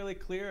fairly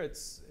clear?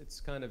 It's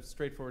kind of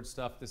straightforward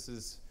stuff. This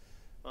is,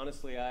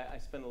 honestly, I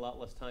spend a lot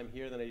less time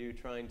here than I do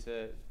trying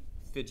to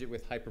fidget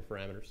with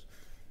hyperparameters.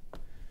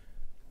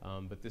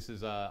 But this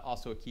is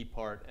also a key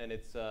part, and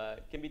it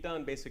can be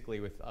done basically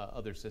with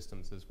other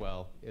systems as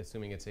well,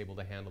 assuming it's able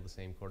to handle the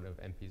same kind of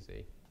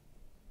NPZ.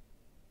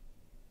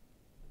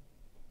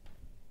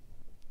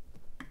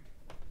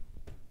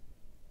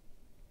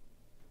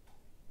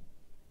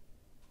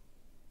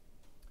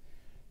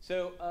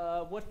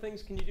 So what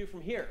things can you do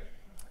from here?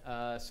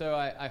 So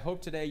I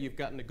hope today you've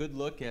gotten a good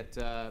look at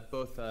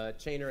both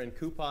Chainer and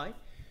CuPy.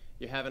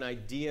 You have an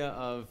idea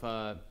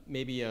of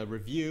maybe a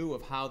review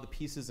of how the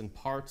pieces and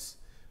parts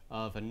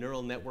of a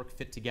neural network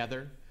fit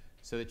together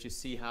so that you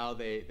see how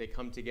they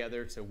come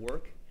together to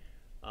work.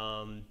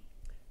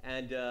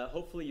 And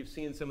hopefully you've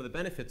seen some of the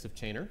benefits of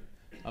Chainer,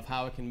 of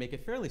how it can make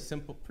it fairly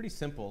simple, pretty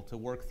simple to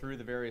work through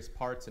the various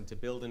parts and to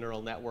build a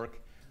neural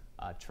network,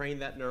 train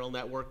that neural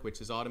network, which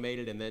is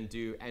automated, and then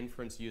do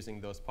inference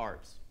using those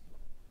parts.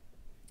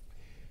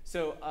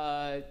 So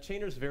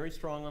Chainer's very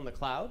strong on the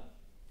cloud.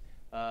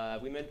 I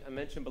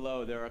mentioned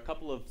below, there are a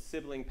couple of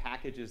sibling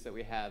packages that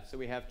we have. So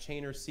we have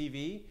Chainer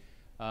CV,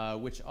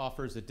 which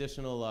offers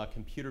additional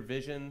computer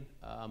vision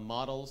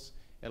models.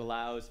 It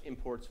allows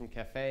imports from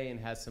Café and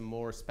has some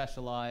more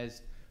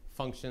specialized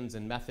functions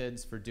and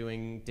methods for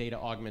doing data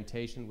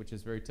augmentation, which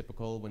is very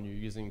typical when you're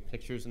using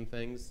pictures and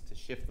things to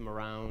shift them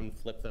around,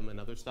 flip them, and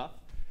other stuff.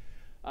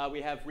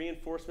 We have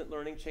reinforcement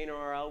learning, Chainer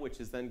RL,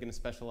 which is then going to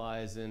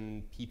specialize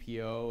in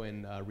PPO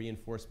and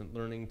reinforcement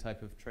learning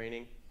type of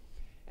training.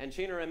 And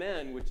Chainer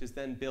MN, which is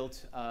then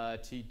built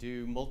to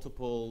do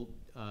multiple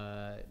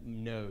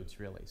nodes,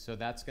 really. So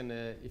that's going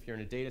to, if you're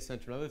in a data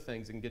center and other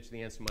things, it can get you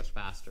the answer much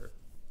faster.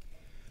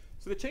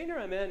 So the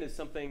chainer MN is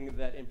something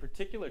that in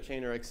particular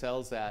Chainer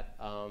excels at.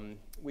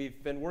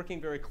 We've been working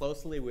very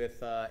closely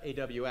with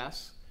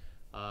AWS.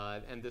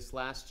 And this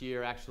last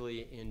year,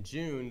 actually in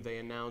June, they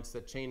announced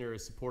that Chainer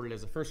is supported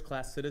as a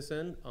first-class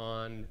citizen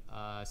on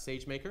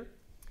SageMaker.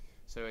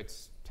 So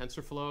it's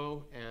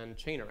TensorFlow and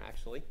Chainer,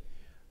 actually,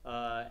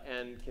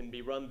 and can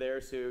be run there.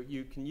 So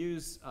you can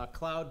use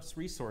cloud's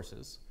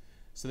resources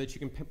so that you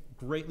can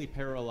greatly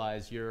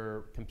parallelize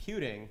your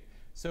computing.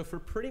 So for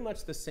pretty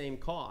much the same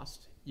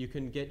cost, you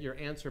can get your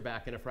answer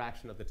back in a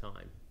fraction of the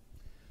time.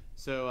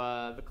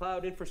 So the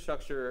cloud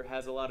infrastructure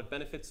has a lot of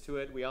benefits to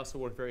it. We also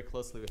work very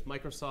closely with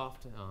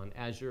Microsoft on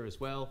Azure as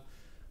well.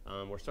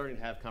 We're starting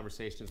to have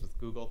conversations with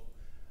Google.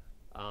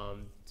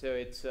 So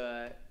it's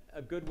a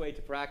good way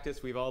to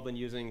practice. We've all been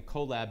using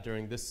Colab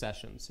during this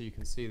session, so you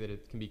can see that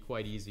it can be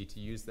quite easy to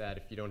use that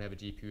if you don't have a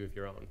GPU of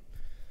your own.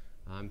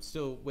 I'm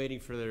still waiting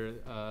for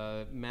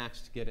their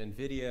match to get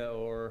NVIDIA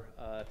or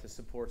to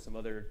support some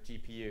other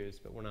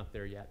GPUs, but we're not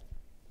there yet.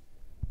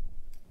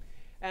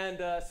 And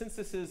since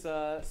this is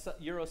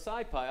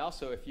EuroSciPy,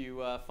 also, if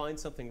you find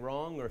something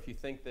wrong or if you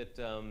think that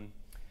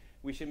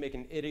we should make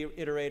an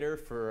iterator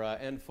for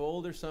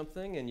nfold or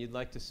something and you'd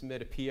like to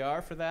submit a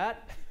PR for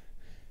that,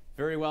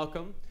 very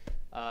welcome.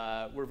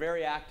 We're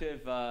very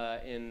active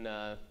in,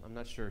 I'm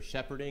not sure,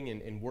 shepherding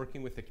and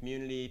working with the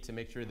community to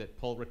make sure that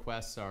pull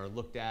requests are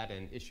looked at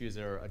and issues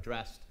are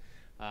addressed.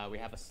 We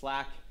have a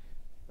Slack.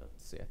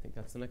 Let's see, I think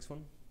that's the next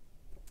one.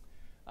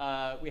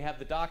 We have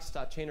the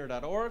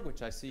docs.chainer.org,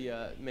 which I see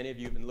many of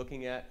you have been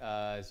looking at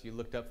as you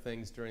looked up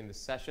things during the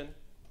session.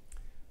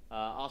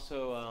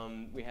 Also,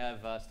 we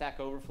have Stack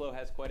Overflow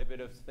has quite a bit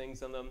of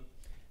things on them.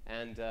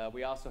 And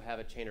we also have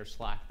a Chainer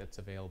Slack that's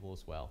available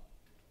as well.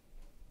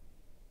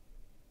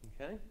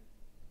 Okay.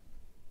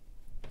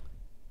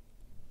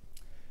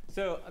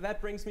 So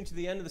that brings me to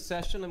the end of the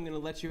session. I'm going to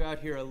let you out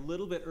here a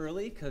little bit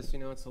early because, you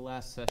know, it's the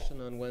last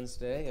session on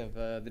Wednesday of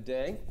the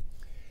day.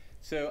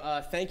 So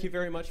thank you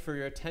very much for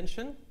your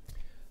attention.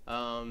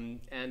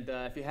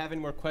 If you have any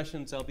more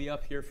questions, I'll be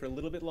up here for a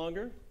little bit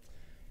longer.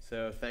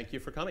 So thank you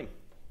for coming.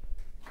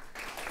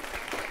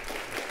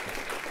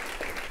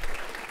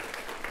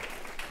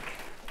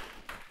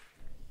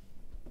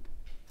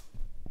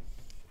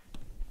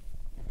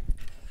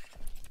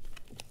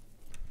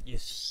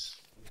 Yes.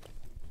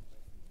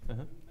 You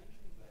mentioned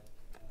that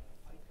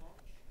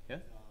PyTorch Yeah?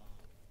 is a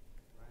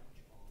branch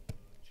of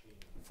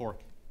Chainer. Fork.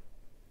 From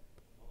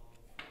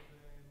the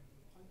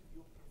point of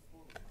view of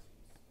performances,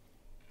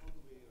 how do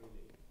they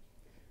relate?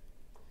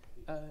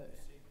 They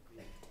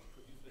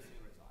produce the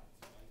same results,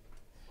 right?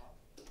 But as far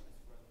as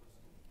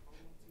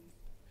performances?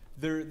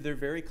 They're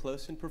very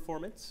close in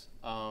performance.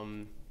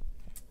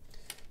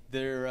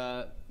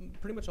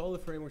 Pretty much all the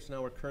frameworks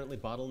now are currently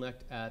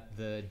bottlenecked at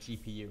the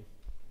GPU.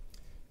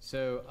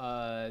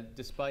 So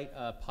despite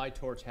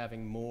PyTorch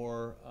having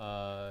more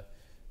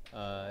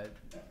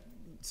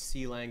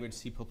C language,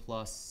 C++,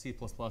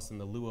 and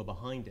the Lua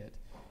behind it,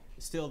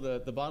 still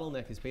the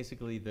bottleneck is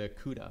basically the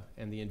CUDA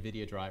and the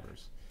NVIDIA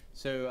drivers.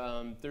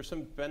 So there's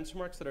some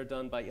benchmarks that are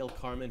done by Il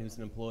Carmen, who's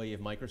an employee of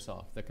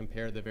Microsoft, that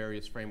compare the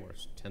various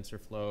frameworks,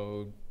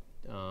 TensorFlow,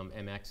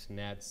 MX,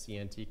 Net,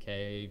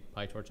 CNTK,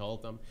 PyTorch, all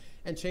of them.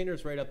 And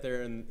Chainer's right up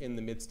there in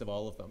the midst of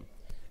all of them.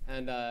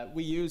 And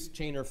we used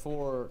Chainer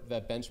for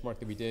that benchmark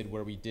that we did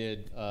where we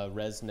did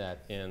ResNet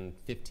in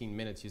 15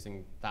 minutes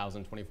using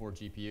 1,024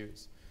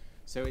 GPUs.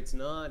 So it's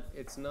not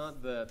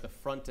the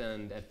front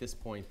end at this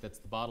point that's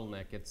the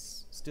bottleneck.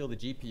 It's still the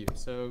GPU.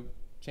 So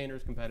Chainer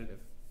is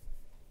competitive.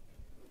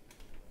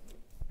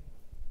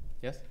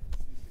 Yes? Since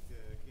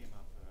it came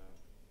up,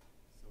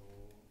 so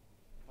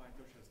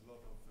PyTorch has a lot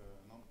of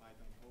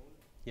non-Python code.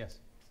 Yes.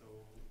 So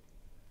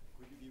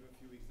could you give a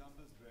few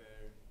examples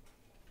where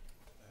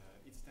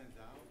it stands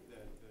out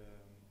that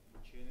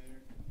Chainer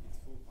is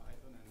full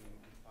Python and in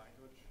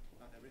PyTorch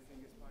not everything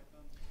is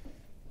Python?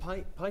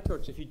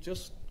 PyTorch, if you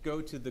just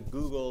go to the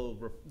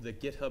the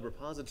GitHub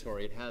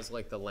repository, it has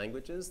like the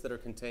languages that are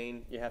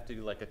contained. You have to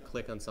do like a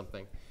click on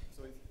something.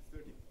 So it's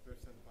 30%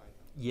 Python.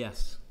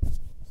 Yes.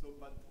 So,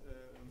 but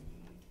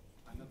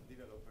I'm not a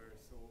developer,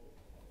 so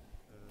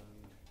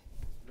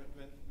when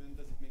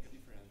does it make a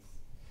difference?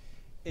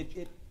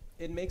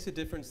 It makes a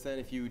difference then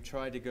if you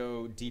try to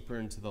go deeper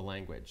into the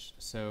language.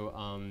 So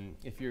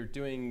if you're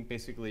doing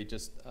basically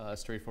just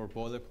straightforward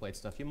boilerplate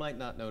stuff, you might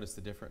not notice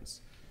the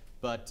difference.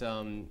 But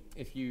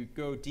if you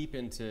go deep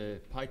into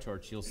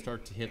PyTorch, you'll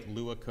start to hit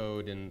Lua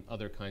code and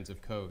other kinds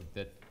of code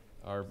that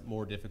are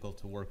more difficult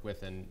to work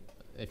with. And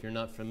if you're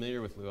not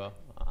familiar with Lua,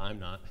 I'm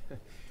not.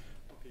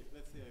 Okay,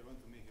 let's say I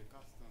want to make a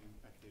custom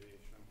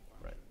activation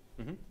function. Right.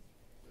 Mm-hmm.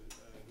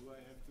 Do I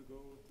have to go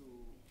to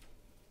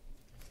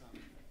some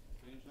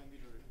strange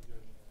language or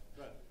just,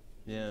 well,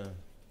 Yeah.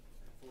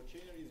 for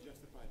Chainer it's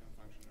just a Python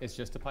function. It's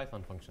just a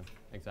Python function,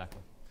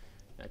 exactly.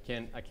 I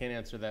can't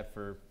answer that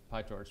for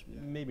PyTorch.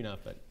 Yeah. Maybe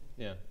not, but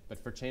yeah. But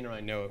for Chainer,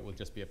 I know it will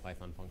just be a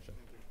Python function.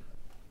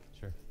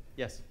 Sure.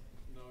 Yes.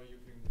 No, you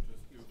can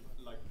just do,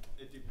 like,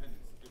 it depends.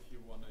 If you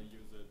want to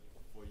use it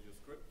for your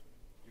script,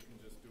 you can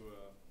just do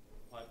a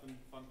Python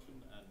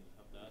function and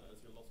have that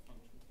as your loss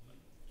function. Like,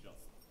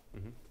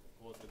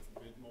 course, it's a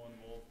bit more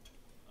involved,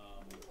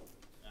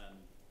 and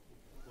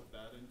put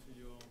that into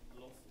your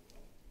loss.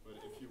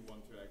 But if you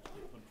want to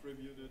actually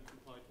contribute it to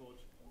PyTorch,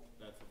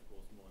 that's of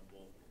course more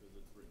involved because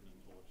it's written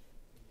in Torch.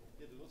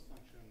 Yeah, the loss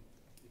function,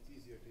 it's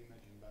easier to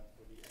imagine, but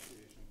for the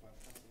activation part,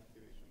 custom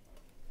activation part.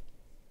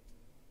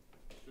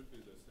 It should be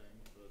the same,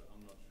 but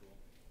I'm not sure.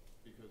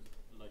 Because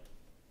like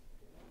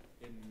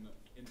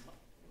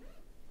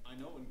I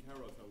know in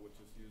Keras I would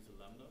just use a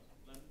lambda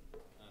then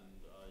and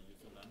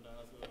use a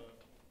lambda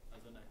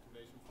as an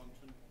activation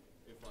function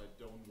if I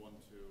don't want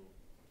to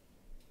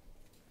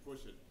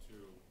push it to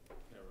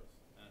Keras.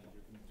 And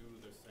you can do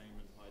the same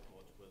in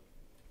PyTorch with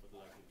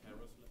like a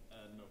Keras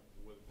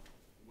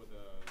with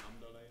a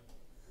lambda layer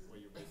where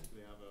you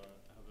basically have a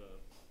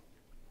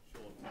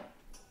short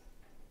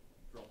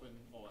drop-in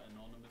or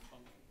anonymous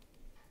function.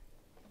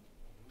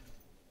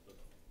 But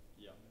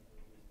yeah,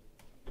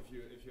 if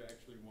you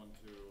actually want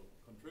to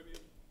contribute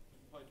to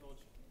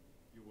PyTorch,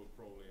 you will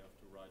probably have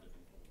to write it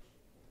in Torch.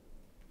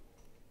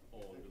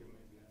 Or Thank do you, it.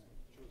 maybe I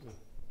chose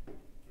the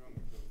wrong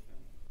approach then.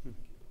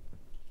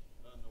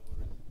 No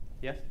worries.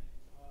 Yes?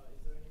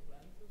 Is there any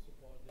plan to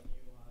support the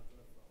new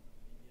hardware from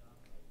NVIDIA?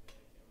 Like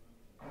I can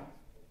remember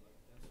like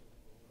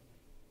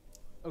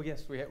TensorFlow. Oh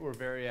yes,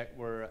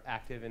 we're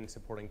active in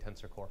supporting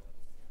TensorCore.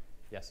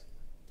 Yes.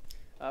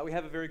 We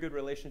have a very good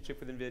relationship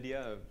with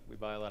NVIDIA. We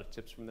buy a lot of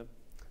chips from them.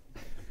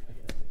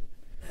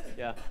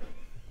 Yeah.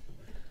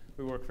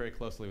 We work very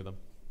closely with them.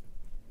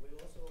 We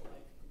also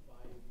like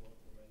CuPy work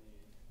already.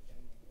 Can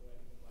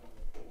CuPy work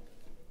with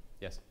TensorFlow?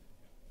 Yes.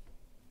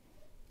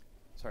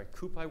 Sorry,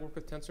 CuPy work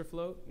with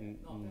TensorFlow?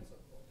 No,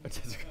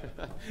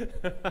 TensorFlow.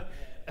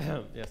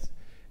 Yes.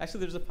 Actually,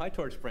 there's a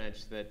PyTorch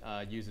branch that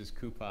uses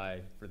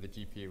CuPy for the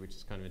GPU, which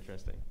is kind of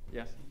interesting.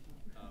 Yes?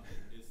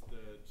 Is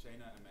the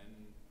Chainer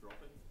MN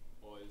drop-in,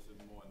 or is it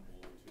more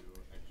involved to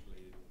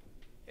actually?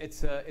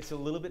 It's a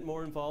little bit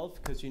more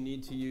involved because you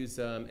need to use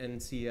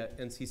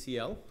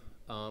NCCL,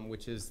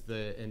 which is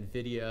the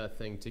NVIDIA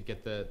thing to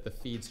get the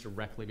feeds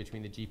directly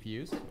between the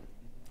GPUs,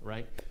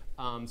 right?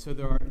 So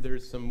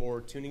there's some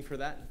more tuning for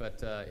that,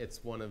 but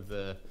it's one of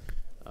the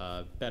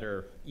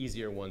better,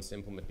 easier ones to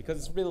implement because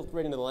it's built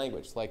right into the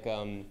language. Like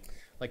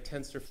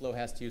TensorFlow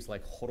has to use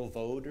like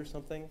Horovod or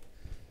something,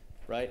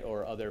 right?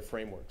 Or other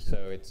frameworks.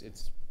 So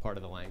it's part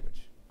of the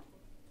language.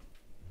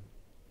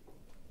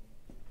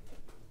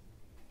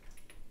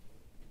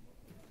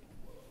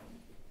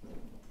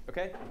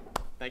 Okay.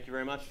 Thank you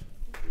very much.